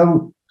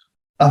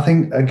I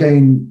think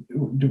again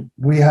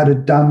we had a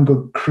damn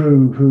good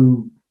crew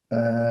who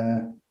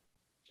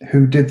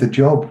did the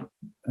job.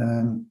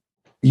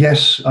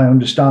 Yes, I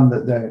understand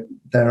that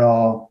there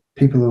are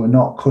people who are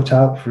not cut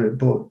out for it,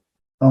 but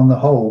on the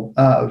whole,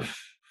 out of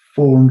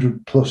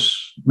 400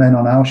 plus men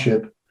on our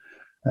ship,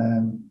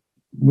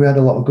 we had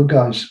a lot of good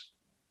guys.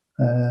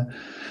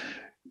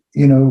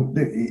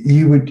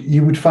 You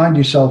would find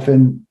yourself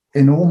in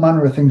all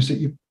manner of things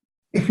that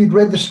if you'd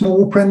read the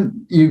small print,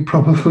 you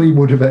probably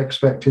would have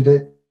expected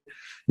it.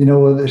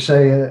 They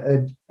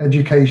say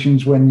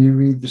education's when you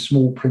read the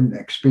small print,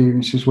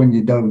 experiences when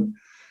you don't.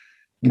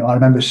 I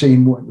remember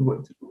seeing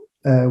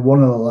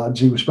one of the lads,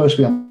 he was supposed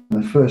to be on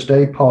the first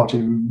aid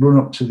party, run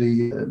up to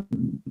the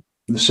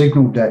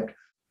signal deck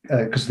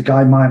because the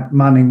guy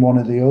manning one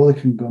of the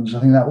Oerlikon guns, I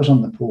think that was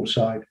on the port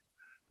side,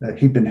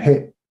 he'd been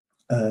hit.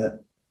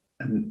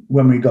 And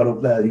when we got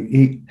up there,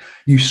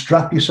 you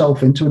strap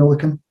yourself into an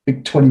Oerlikon,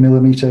 big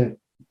 20mm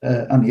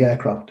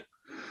anti-aircraft.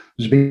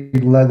 There's a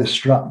big leather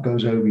strap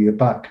goes over your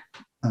back,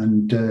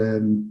 and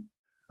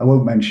I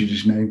won't mention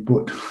his name,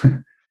 but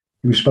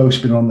he was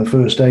supposed to be on the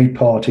first aid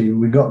party.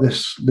 We got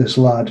this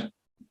lad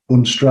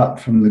unstrapped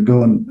from the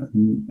gun,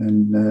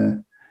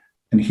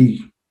 and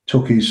he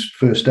took his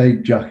first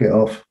aid jacket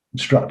off and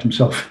strapped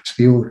himself to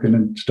the organ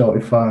and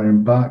started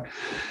firing back.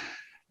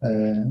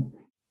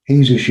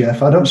 He's a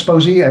chef. I don't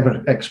suppose he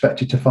ever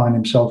expected to find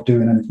himself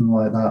doing anything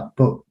like that.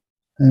 But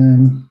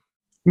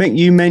Mick,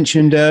 you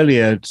mentioned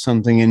earlier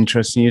something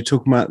interesting. You're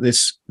talking about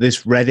this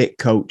Reddit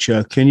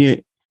culture. Can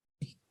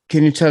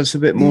you tell us a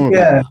bit more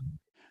about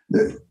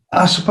that?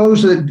 I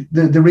suppose that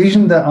the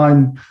reason that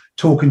I'm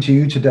talking to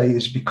you today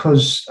is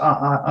because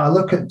I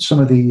look at some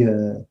of the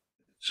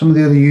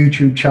other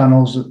YouTube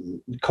channels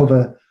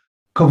that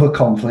cover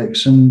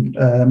conflicts, and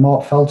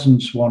Mark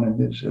Felton's one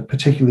is a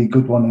particularly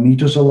good one, and he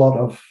does a lot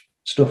of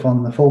stuff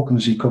on the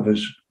Falklands. He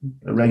covers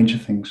a range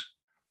of things,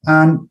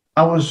 and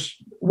I was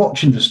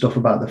watching the stuff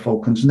about the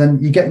Falklands, and then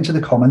you get into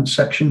the comments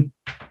section,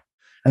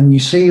 and you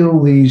see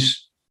all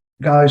these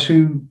guys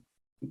who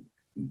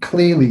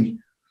clearly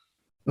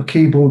are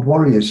keyboard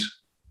warriors,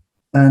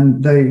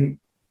 and they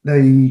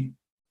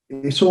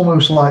it's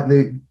almost like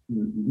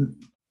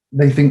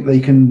they think they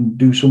can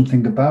do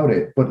something about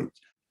it. But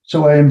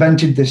so I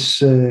invented this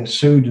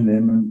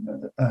pseudonym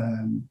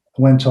and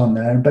went on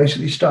there and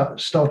basically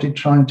started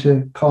trying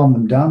to calm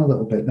them down a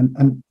little bit.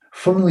 And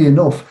funnily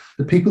enough,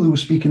 the people who were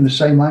speaking the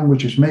same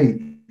language as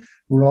me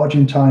were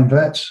Argentine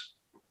vets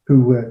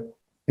who were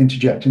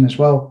interjecting as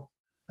well.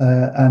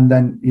 And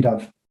then you'd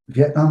have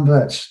Vietnam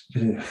vets,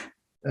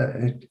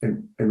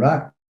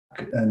 Iraq,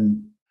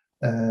 and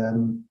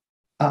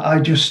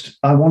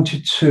I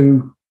wanted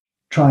to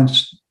try and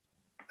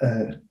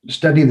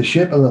steady the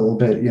ship a little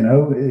bit,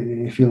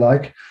 if you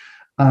like.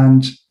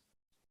 And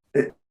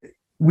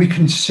we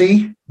can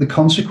see the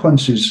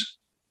consequences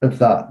of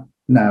that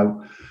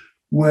now,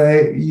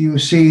 where you're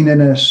seeing in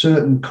a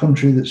certain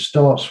country that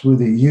starts with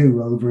a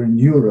U over in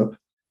Europe,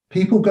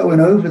 people going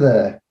over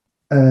there,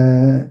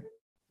 the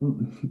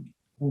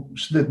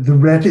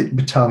Reddit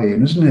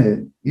battalion, isn't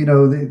it?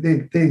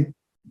 They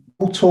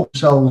all talk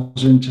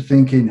themselves into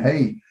thinking,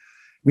 hey,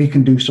 we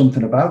can do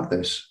something about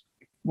this.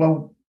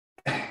 Well,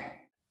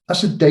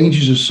 that's the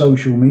dangers of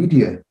social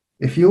media.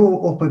 If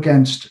you're up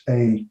against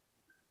a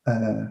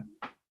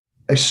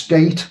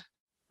state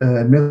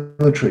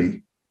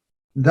military,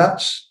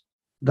 that's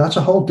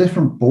a whole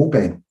different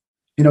ballgame.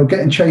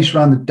 Getting chased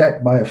around the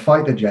deck by a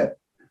fighter jet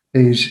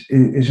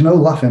is no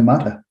laughing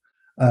matter.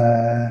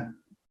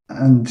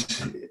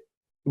 And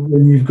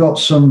when you've got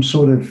some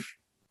sort of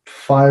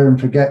fire and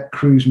forget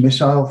cruise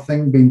missile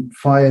thing being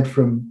fired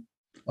from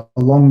a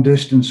long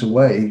distance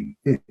away,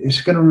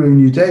 it's going to ruin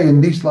your day.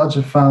 And these lads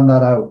have found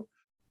that out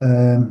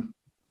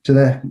to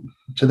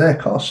their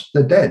cost.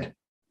 They're dead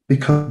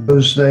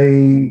because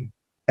they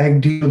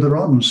egged each other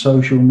on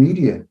social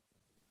media.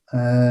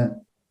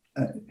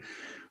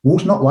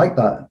 War's not like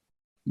that.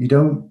 You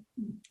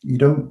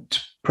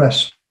don't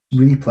press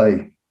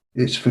replay.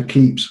 It's for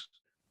keeps.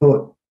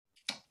 But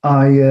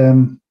I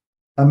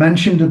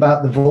mentioned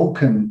about the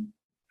Vulcan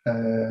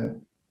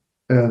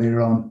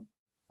earlier on,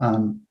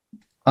 and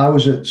I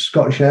was at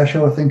Scottish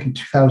Airshow, I think, in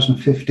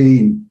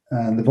 2015,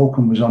 and the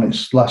Vulcan was on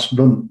its last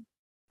run.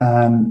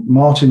 And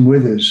Martin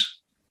Withers,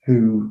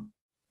 who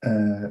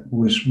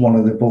was one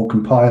of the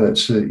Vulcan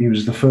pilots, he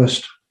was the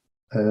first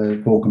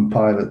Vulcan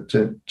pilot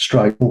to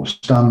strike Port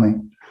Stanley.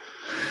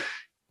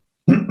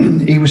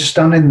 He was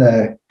standing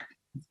there,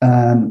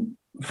 and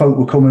folk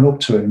were coming up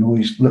to him, all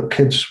these little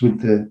kids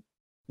with the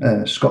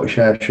Scottish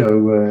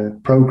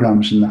Airshow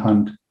programs in the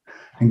hand,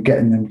 and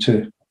getting them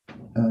to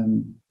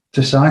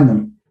sign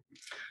them.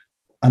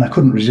 And I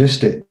couldn't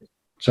resist it.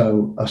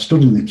 So I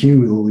stood in the queue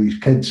with all these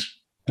kids,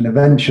 and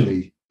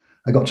eventually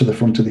I got to the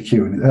front of the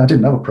queue, and I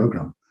didn't have a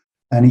program.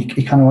 And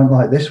he kind of went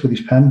like this with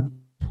his pen.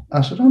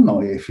 I said, I'm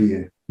not here for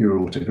your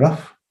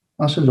autograph.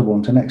 I said, I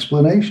want an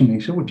explanation.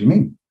 He said, what do you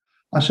mean?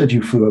 I said,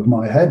 you flew over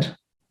my head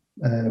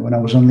when I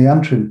was on the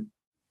Antrim.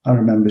 I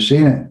remember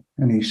seeing it.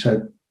 And he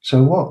said,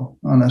 so what?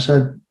 And I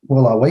said,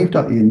 well, I waved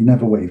at you and you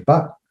never waved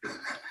back.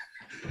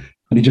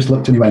 And he just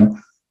looked and he went,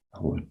 I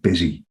was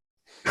busy.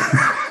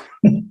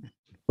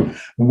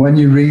 And when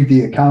you read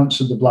the accounts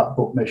of the Black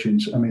Book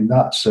missions, I mean,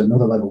 that's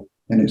another level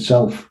in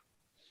itself.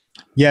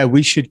 Yeah,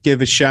 we should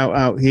give a shout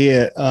out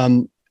here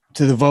to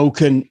the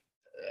Vulcan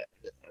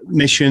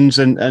missions,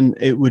 and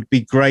it would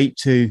be great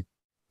to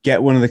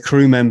get one of the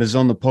crew members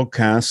on the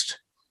podcast.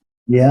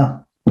 Yeah.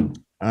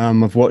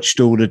 I've watched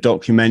all the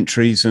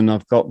documentaries and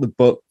I've got the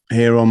book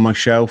here on my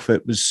shelf.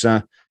 It was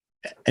an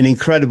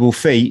incredible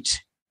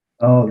feat.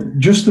 Oh,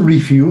 just the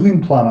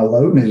refueling plan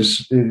alone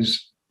is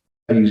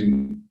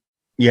amazing.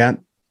 Yeah.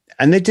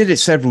 And they did it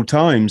several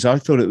times. I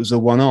thought it was a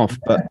one-off,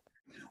 but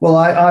well,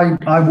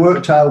 I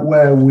worked out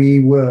where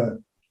we were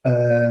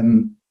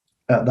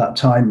at that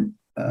time,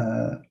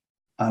 and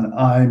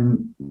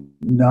I'm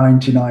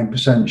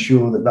 99%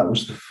 sure that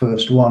was the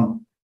first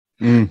one.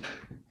 Yeah.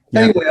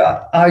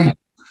 Anyway,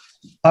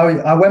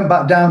 I went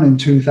back down in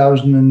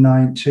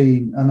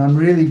 2019, and I'm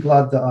really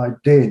glad that I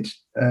did,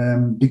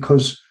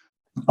 because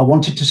I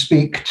wanted to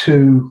speak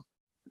to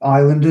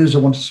islanders. I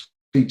wanted to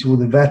speak to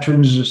other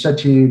veterans. As I said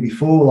to you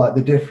before, like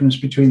the difference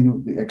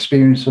between the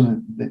experience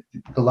and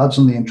the lads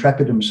on the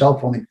Intrepid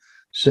himself, only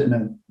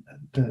sitting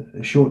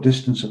a short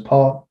distance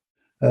apart.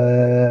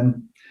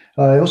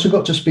 I also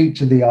got to speak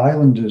to the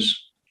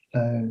islanders.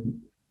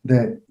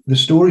 The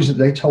stories that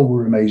they told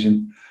were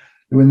amazing.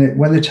 When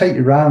they take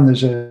you around,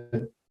 there's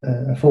a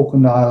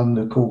Falkland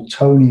Islander called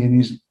Tony, and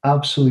he's an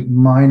absolute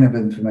mine of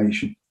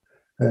information.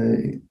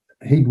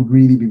 He would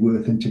really be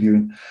worth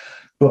interviewing.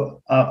 But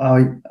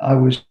I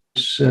was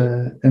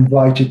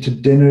invited to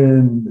dinner,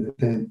 and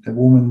the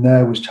woman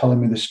there was telling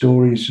me the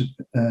stories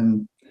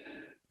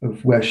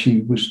of where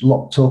she was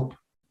locked up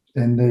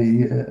in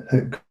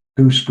the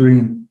Goose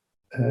Green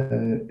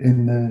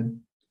in the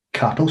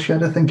cattle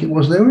shed, I think it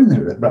was. They were in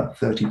there about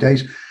 30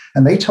 days.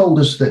 And they told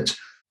us that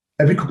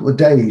every couple of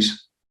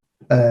days,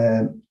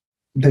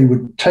 they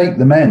would take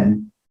the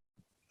men.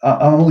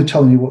 I'm only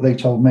telling you what they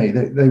told me.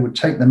 They would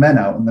take the men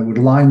out and they would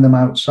line them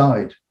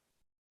outside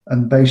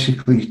and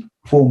basically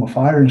form a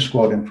firing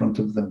squad in front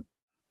of them.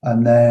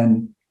 And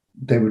then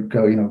they would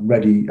go,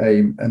 ready,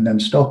 aim, and then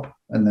stop,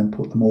 and then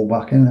put them all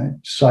back in.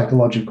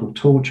 Psychological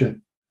torture.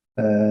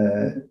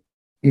 There's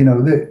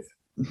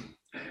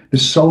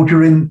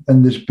soldiering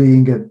and there's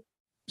being a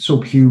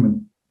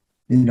subhuman.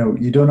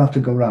 You don't have to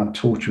go around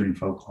torturing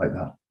folk like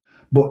that.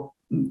 But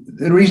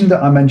the reason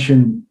that I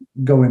mention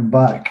going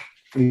back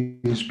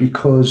is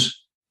because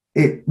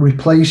it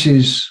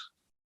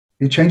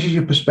changes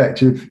your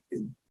perspective.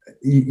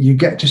 You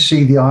get to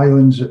see the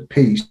islands at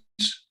peace,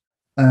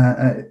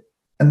 and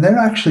they're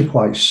actually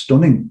quite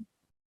stunning.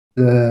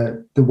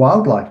 The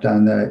wildlife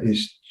down there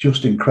is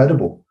just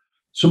incredible.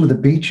 Some of the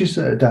beaches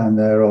that are down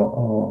there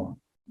are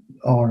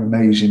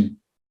amazing.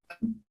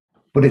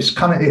 But it's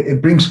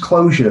it brings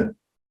closure,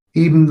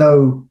 even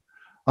though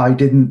I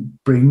didn't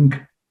bring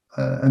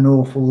an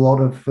awful lot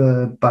of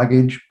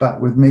baggage back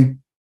with me.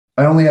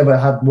 I only ever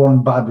had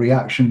one bad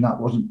reaction. That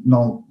wasn't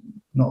not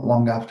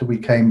long after we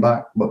came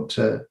back. But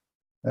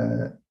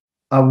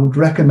I would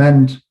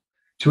recommend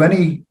to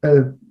any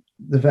the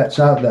vets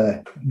out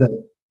there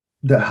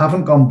that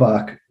haven't gone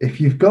back,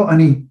 if you've got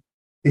any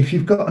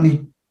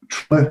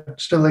trauma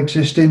still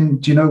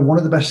existing, one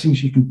of the best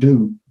things you can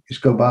do is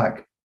go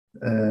back,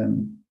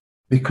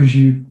 because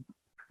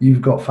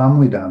you've got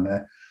family down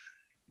there.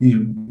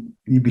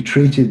 You'd be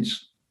treated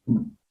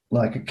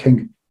like a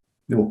king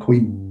or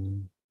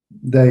queen.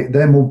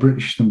 They're more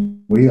British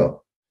than we are.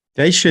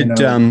 They should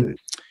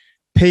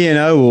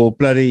P&O or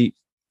bloody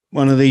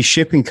one of these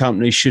shipping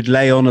companies should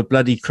lay on a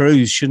bloody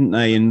cruise, shouldn't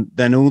they? And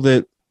then all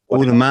the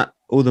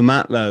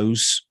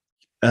matlows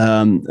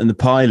and the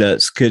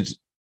pilots could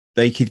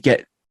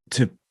get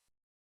to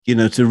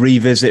to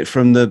revisit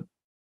from the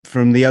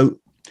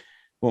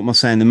what am I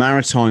saying, the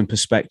maritime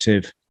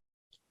perspective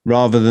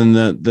rather than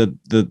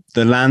the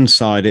land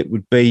side. It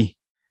would be,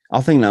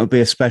 I think that would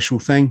be a special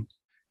thing.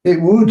 It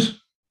would.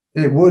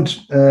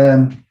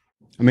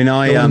 I mean,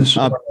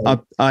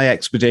 I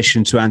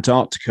expedition to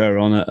Antarctica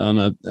on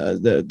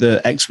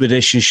the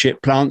expedition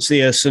ship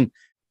Plancius, and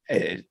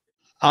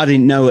I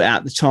didn't know it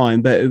at the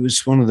time, but it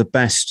was one of the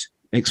best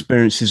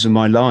experiences of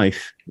my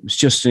life. It was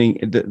just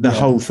the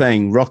whole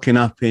thing, rocking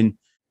up in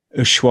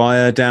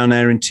Ushuaia down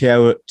there in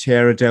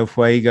Tierra del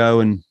Fuego,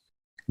 and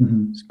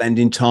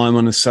spending time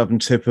on the southern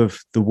tip of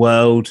the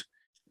world.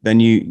 Then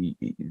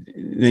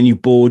you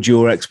board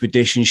your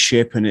expedition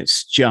ship, and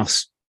it's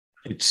just.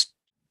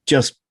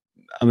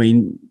 I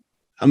mean,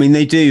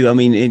 they do. I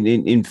mean,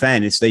 in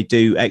fairness, they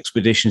do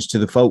expeditions to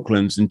the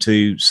Falklands and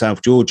to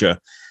South Georgia,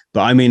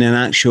 but I mean, an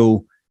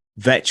actual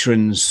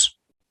veterans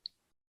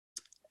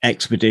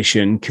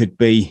expedition that'd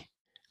be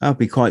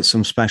quite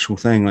some special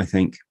thing, I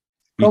think.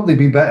 Probably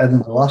be better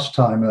than the last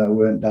time I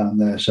went down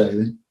there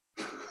sailing.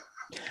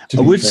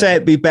 I would say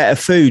it'd be better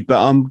food,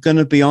 but I'm going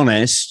to be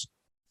honest.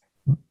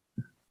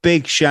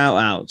 Big shout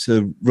out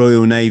to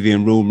Royal Navy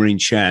and Royal Marine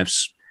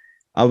chefs.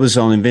 I was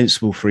on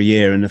Invincible for a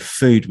year, and the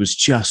food was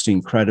just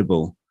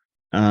incredible.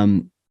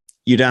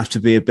 You'd have to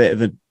be a bit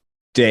of a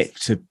dick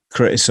to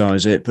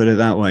criticize it, put it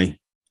that way.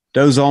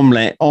 Those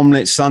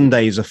omelette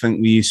Sundays, I think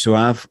we used to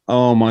have.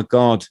 Oh my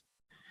God.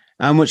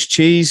 How much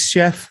cheese,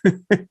 chef?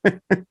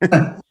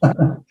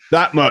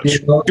 That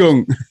much.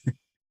 Dunk.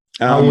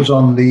 I was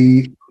on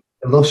the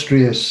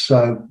Illustrious.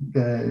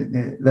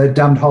 They're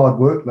damned hard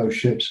work, those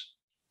ships.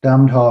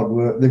 Damned hard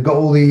work. They've got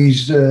all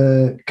these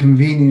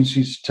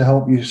conveniences to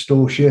help you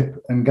store ship,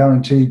 and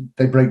guaranteed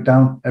they break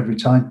down every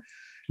time.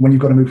 When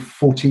you've got to move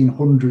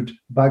 1,400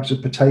 bags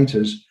of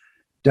potatoes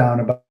down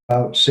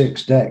about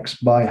 6 decks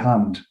by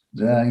hand,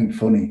 that ain't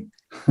funny.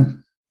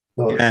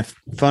 But, yeah,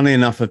 funny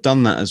enough, I've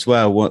done that as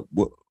well. What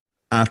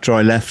after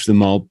I left the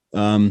mob,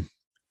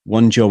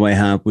 one job I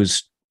had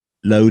was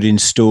loading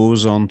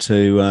stores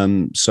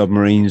onto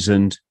submarines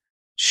and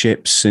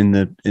ships in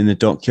the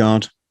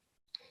dockyard.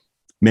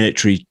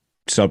 Military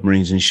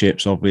submarines and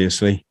ships,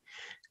 obviously,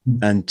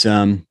 and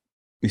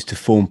used to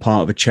form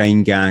part of a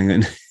chain gang,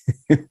 and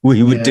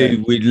we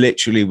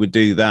literally would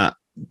do that,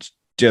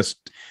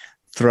 just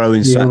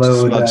throwing such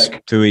slugs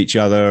to each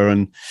other.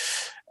 And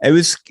it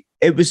was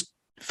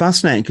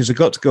fascinating because I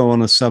got to go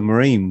on a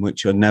submarine,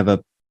 which I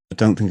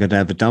don't think I'd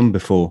ever done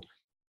before.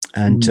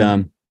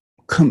 And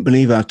couldn't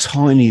believe how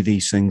tiny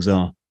these things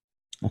are.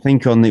 I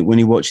think when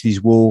you watch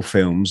these war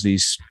films,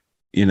 these,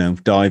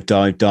 dive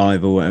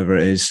or whatever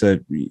it is, so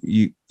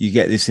you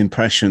get this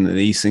impression that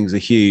these things are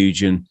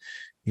huge and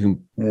you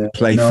can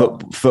play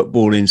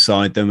football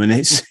inside them, and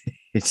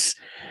it's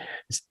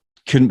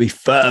couldn't be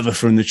further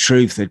from the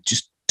truth. They're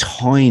just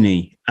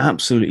tiny,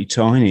 absolutely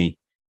tiny.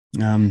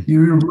 You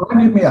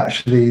reminded me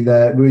actually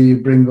that where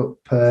you bring up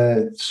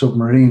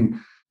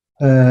submarine.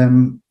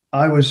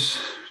 I was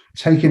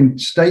taking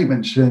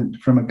statements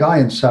from a guy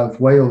in South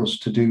Wales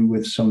to do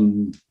with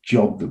some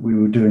job that we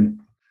were doing,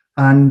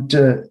 and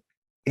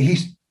he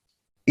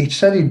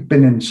said he'd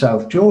been in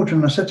South Georgia,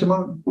 and I said to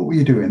him, "What were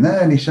you doing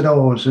there?" And he said,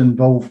 "Oh, I was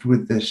involved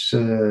with this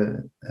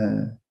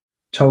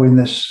towing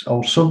this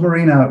old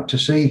submarine out to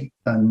sea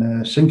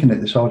and sinking it,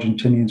 this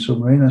Argentinian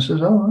submarine." I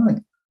said, "Oh, right."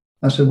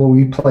 I said, "Well,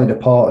 you played a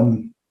part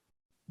in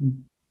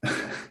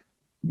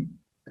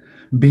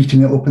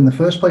beating it up in the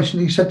first place."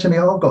 And he said to me,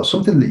 "Oh, I've got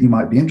something that you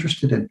might be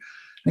interested in." And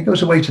he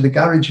goes away to the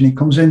garage and he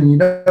comes in,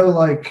 and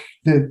like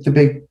the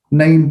big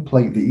name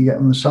plate that you get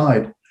on the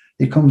side.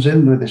 He comes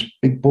in with this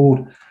big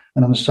board,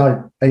 and on the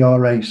side,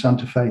 ARA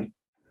Santa Fe.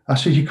 I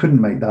said, "You couldn't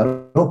make that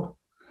up."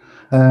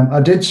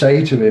 I did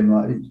say to him,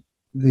 like,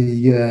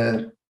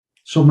 the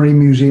Submarine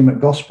Museum at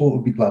Gosport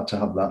would be glad to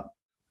have that.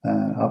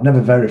 I've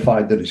never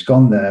verified that it's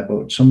gone there,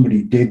 but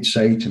somebody did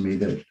say to me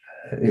that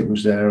it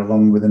was there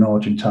along with an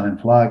Argentine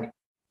flag.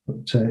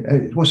 But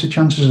what's the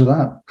chances of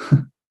that?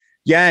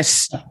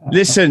 Yes.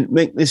 Listen,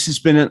 Mick, this has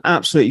been an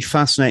absolutely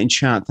fascinating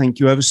chat. Thank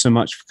you ever so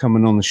much for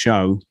coming on the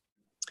show.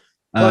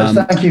 Well,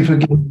 thank you for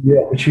giving me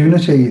the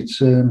opportunity. It's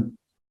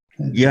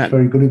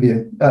very good of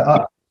you.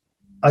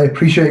 I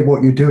appreciate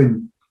what you're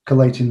doing,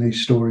 collating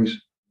these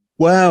stories.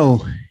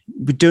 Well,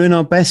 we're doing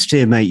our best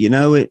here, mate.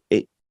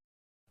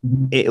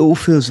 It all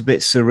feels a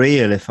bit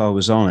surreal, if I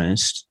was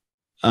honest.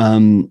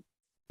 The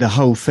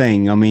whole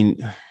thing, I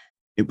mean,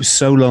 it was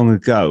so long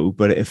ago,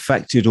 but it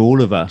affected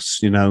all of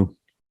us, Yeah.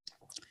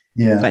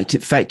 It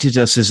affected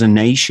us as a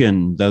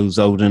nation, those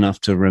old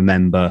enough to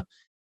remember.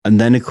 And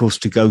then, of course,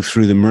 to go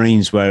through the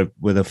Marines, where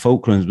the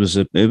Falklands was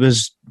the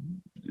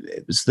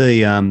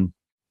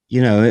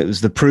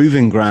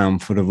proving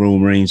ground for the Royal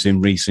Marines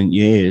in recent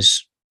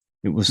years.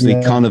 It was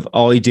the kind of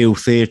ideal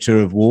theatre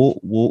of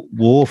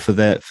war for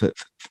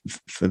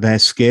their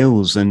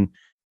skills, and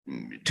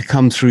to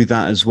come through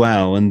that as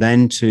well, and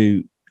then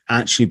to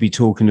actually be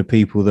talking to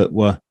people that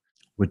were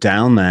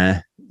down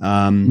there.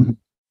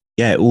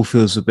 It all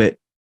feels a bit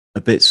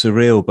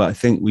surreal, but I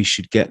think we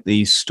should get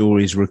these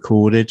stories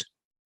recorded.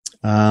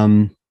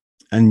 And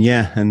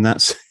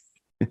that's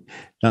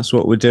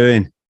what we're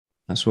doing.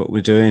 That's what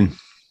we're doing.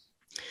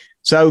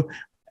 So,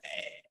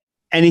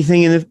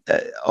 anything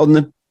on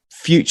the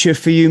future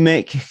for you,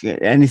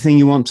 Mick? Anything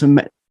you want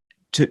to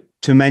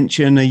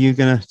mention? Are you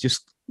going to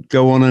just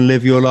go on and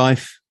live your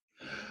life?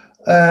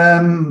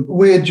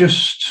 We're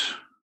just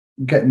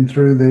getting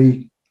through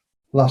the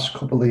last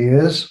couple of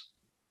years.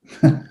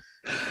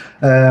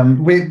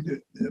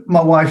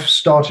 My wife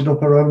started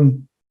up her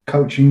own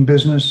coaching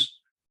business.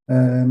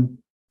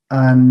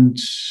 And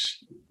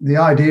the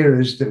idea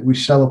is that we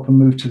sell up and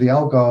move to the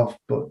Algarve.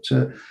 But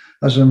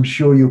as I'm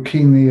sure you're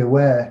keenly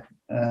aware,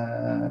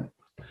 the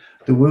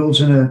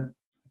world's in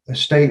a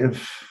state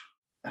of,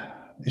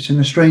 it's in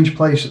a strange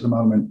place at the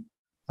moment.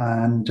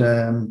 And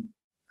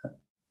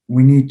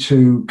we need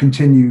to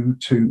continue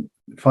to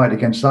fight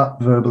against that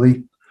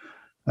verbally,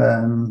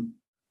 and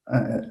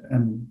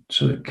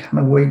sort of kind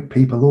of wake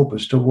people up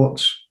as to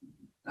what's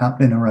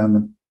happening around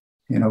them.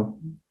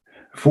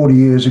 40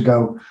 years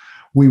ago,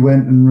 we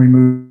went and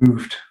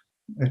removed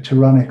a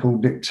tyrannical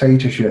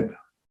dictatorship.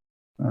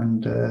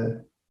 And,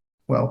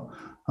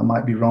 I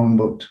might be wrong,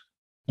 but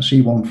I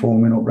see one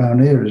forming up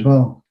around here as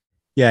well.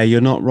 Yeah,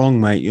 you're not wrong,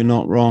 mate. You're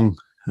not wrong.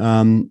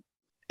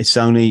 It's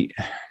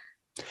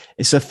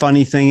a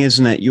funny thing,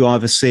 isn't it? You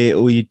either see it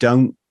or you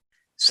don't.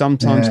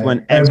 Sometimes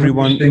when every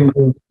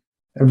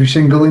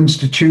single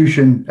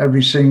institution,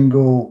 every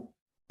single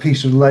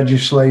piece of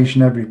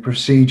legislation, every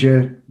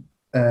procedure,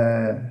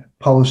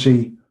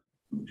 policy,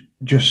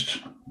 just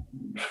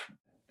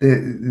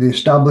the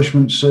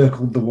establishment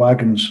circled the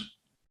wagons.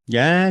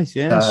 Yes.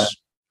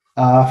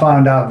 I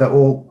found out that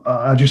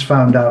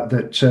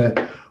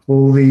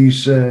all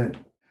these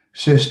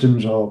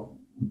systems are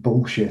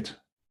bullshit.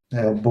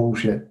 They're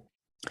bullshit.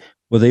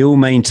 Well, they all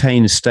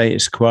maintain a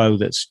status quo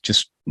that's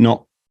just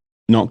not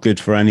good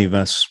for any of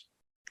us,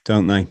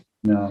 don't they?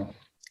 No.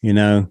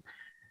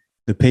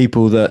 The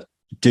people that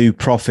do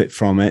profit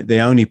from it, they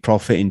only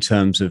profit in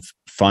terms of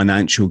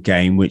financial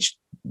gain, which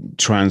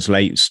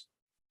translates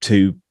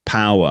to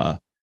power.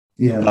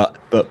 Yeah.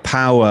 But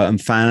power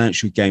and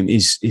financial gain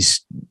is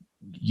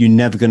you're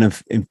never going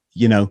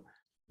to,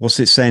 what's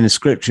it saying in the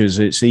scriptures?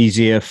 It's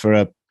easier for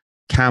a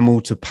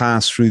camel to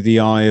pass through the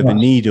eye of a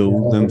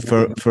needle than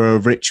for a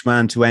rich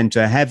man to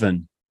enter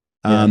heaven.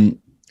 And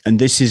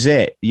this is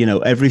it. You know,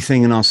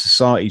 everything in our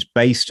society is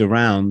based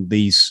around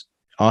these,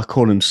 I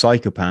call them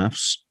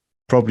psychopaths,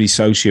 probably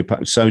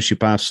sociopaths,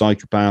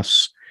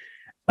 psychopaths.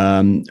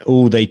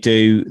 All they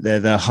do,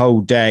 their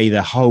whole day,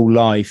 their whole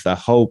life, their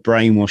whole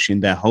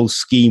brainwashing, their whole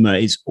schema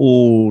is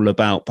all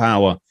about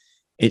power.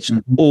 It's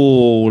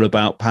all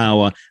about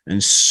power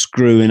and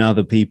screwing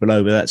other people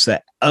over. That's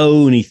their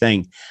only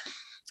thing.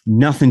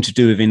 Nothing to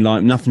do with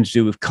enlightenment, nothing to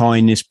do with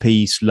kindness,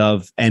 peace,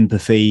 love,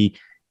 empathy,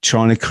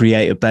 trying to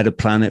create a better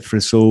planet for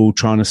us all,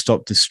 trying to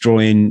stop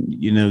destroying,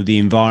 you know, the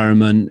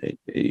environment,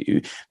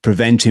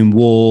 preventing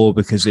war,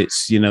 because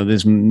it's, you know,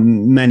 there's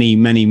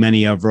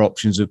many other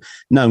options of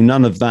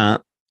none of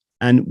that.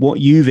 And what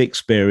you've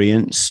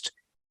experienced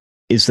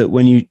is that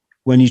when you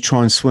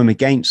try and swim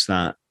against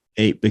that,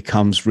 it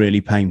becomes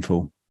really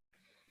painful.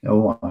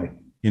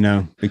 You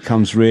know,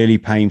 becomes really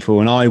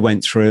painful. And I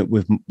went through it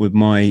with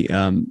my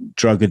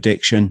drug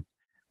addiction,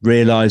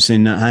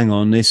 realizing that, hang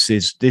on, this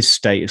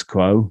status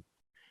quo.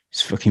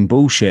 It's fucking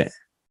bullshit.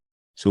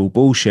 It's all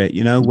bullshit.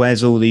 You know,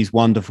 where's all these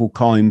wonderful,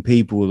 kind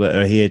people that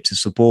are here to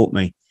support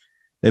me?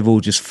 They've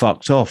all just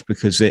fucked off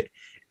because it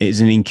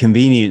is an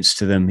inconvenience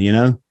to them, you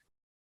know?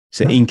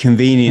 It's an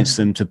inconvenience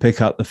them to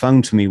pick up the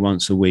phone to me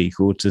once a week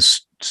or to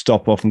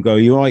stop off and go,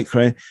 "You all right,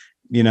 Craig?"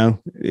 You know,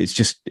 it's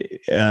just,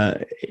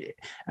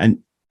 and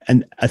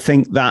I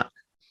think that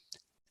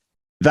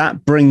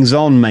brings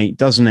on, mate,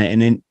 doesn't it?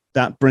 And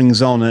that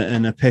brings on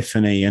an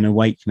epiphany, an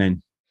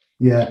awakening.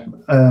 Yeah.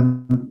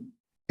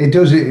 It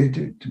does.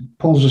 It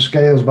pulls the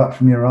scales back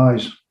from your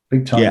eyes,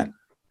 big time. Yeah.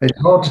 It's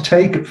hard to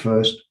take at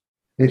first.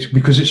 It's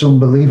because it's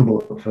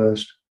unbelievable at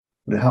first,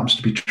 but it happens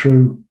to be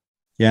true.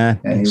 Yeah,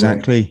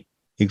 anyway.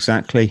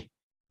 Exactly.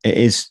 It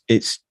is.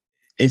 It's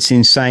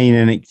insane,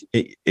 and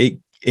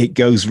it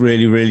goes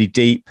really, really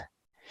deep.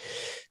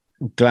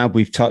 I'm glad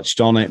we've touched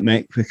on it,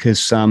 Mick,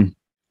 because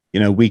you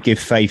know, we give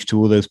faith to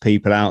all those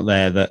people out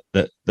there that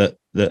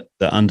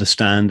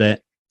understand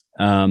it,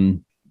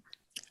 and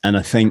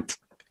I think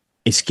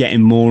it's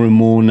getting more and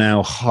more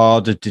now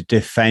harder to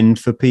defend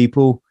for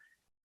people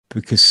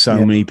because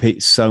so many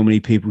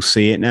people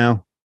see it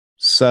now.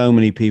 So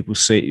many people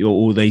see it,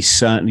 or they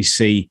certainly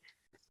see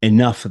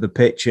enough of the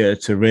picture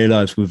to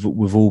realize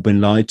we've all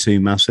been lied to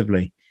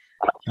massively.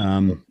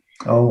 But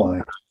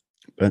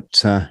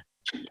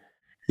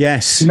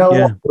yes, you know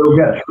what? We'll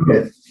get through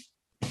it.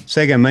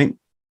 Say again, mate.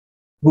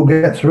 We'll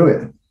get through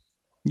it.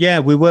 Yeah,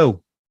 we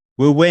will.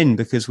 We'll win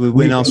because we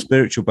win our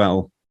spiritual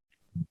battle.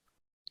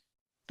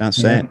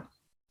 That's it.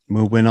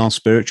 We'll win our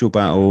spiritual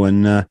battle,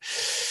 and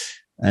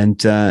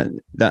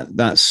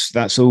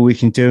that's all we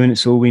can do, and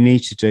it's all we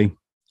need to do.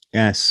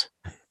 Yes,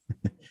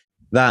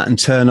 that and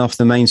turn off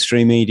the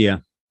mainstream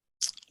media.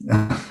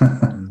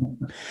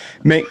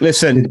 Mick,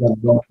 listen,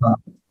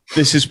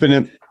 this has been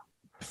a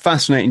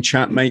fascinating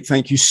chat, mate.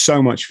 Thank you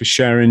so much for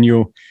sharing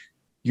your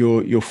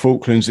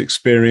Falklands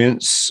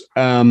experience.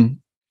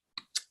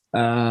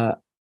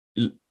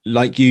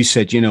 Like you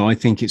said, you know, I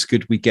think it's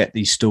good we get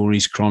these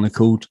stories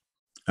chronicled,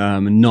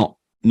 and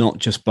not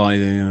just by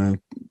the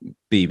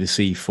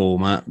BBC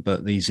format,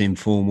 but these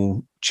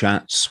informal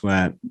chats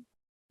where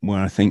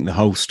I think the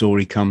whole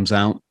story comes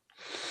out.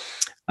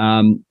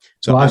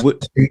 So I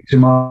would speak to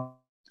my.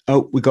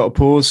 Oh, we got a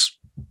pause.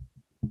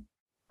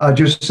 I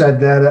just said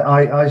there that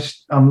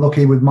I'm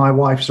lucky with my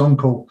wife's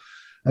uncle.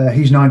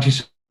 He's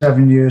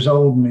 97 years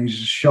old and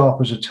he's as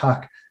sharp as a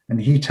tack. And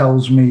he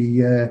tells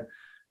me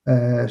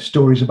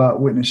stories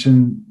about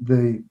witnessing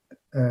the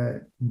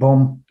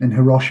bomb in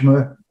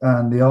Hiroshima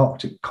and the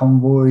Arctic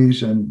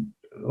convoys, and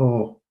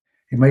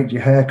it made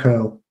your hair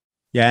curl.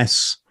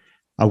 Yes,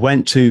 I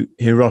went to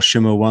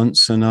Hiroshima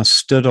once, and I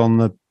stood on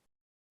the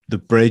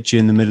bridge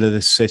in the middle of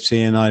the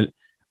city, and I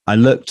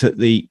looked at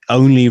the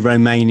only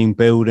remaining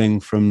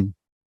building from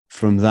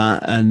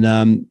that,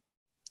 and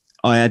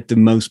I had the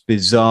most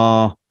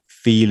bizarre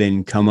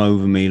feeling come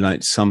over me,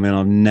 like something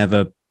I've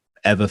never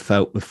ever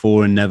felt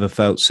before and never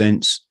felt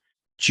since.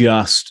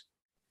 Just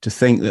to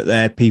think that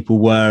there people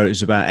were, it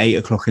was about 8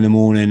 o'clock in the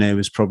morning, they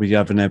was probably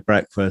having their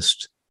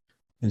breakfast,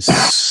 and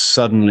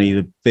suddenly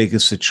the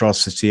biggest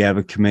atrocity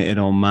ever committed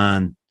on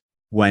man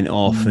went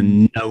off,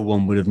 and no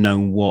one would have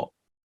known what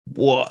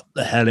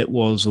the hell it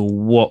was or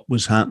what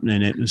was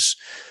happening. It was,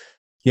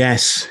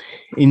 yes,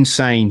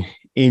 insane.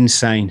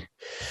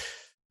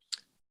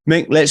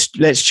 Mick,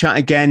 let's chat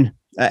again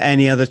at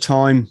any other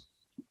time.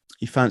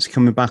 You fancy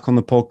coming back on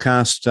the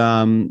podcast?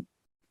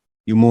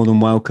 You're more than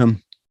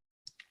welcome.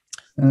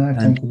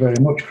 Thank you very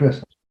much,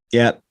 Chris.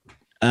 Yeah.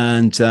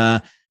 And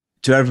to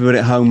everybody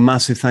at home,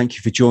 massive thank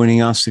you for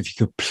joining us. If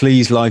you could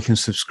please like and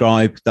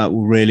subscribe, that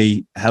will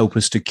really help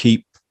us to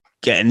keep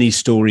getting these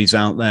stories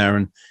out there.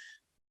 And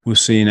we'll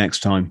see you next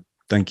time.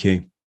 Thank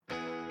you.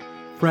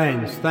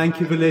 Friends,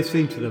 thank you for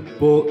listening to the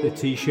Bought the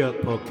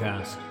T-Shirt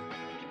podcast.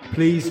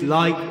 Please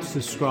like,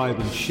 subscribe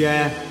and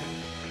share.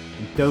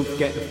 And don't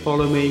forget to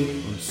follow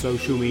me on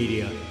social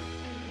media.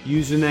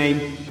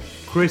 Username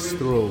Chris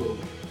Thrall.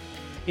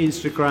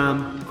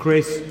 Instagram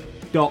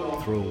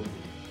Chris.Thrall.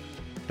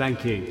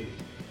 Thank you.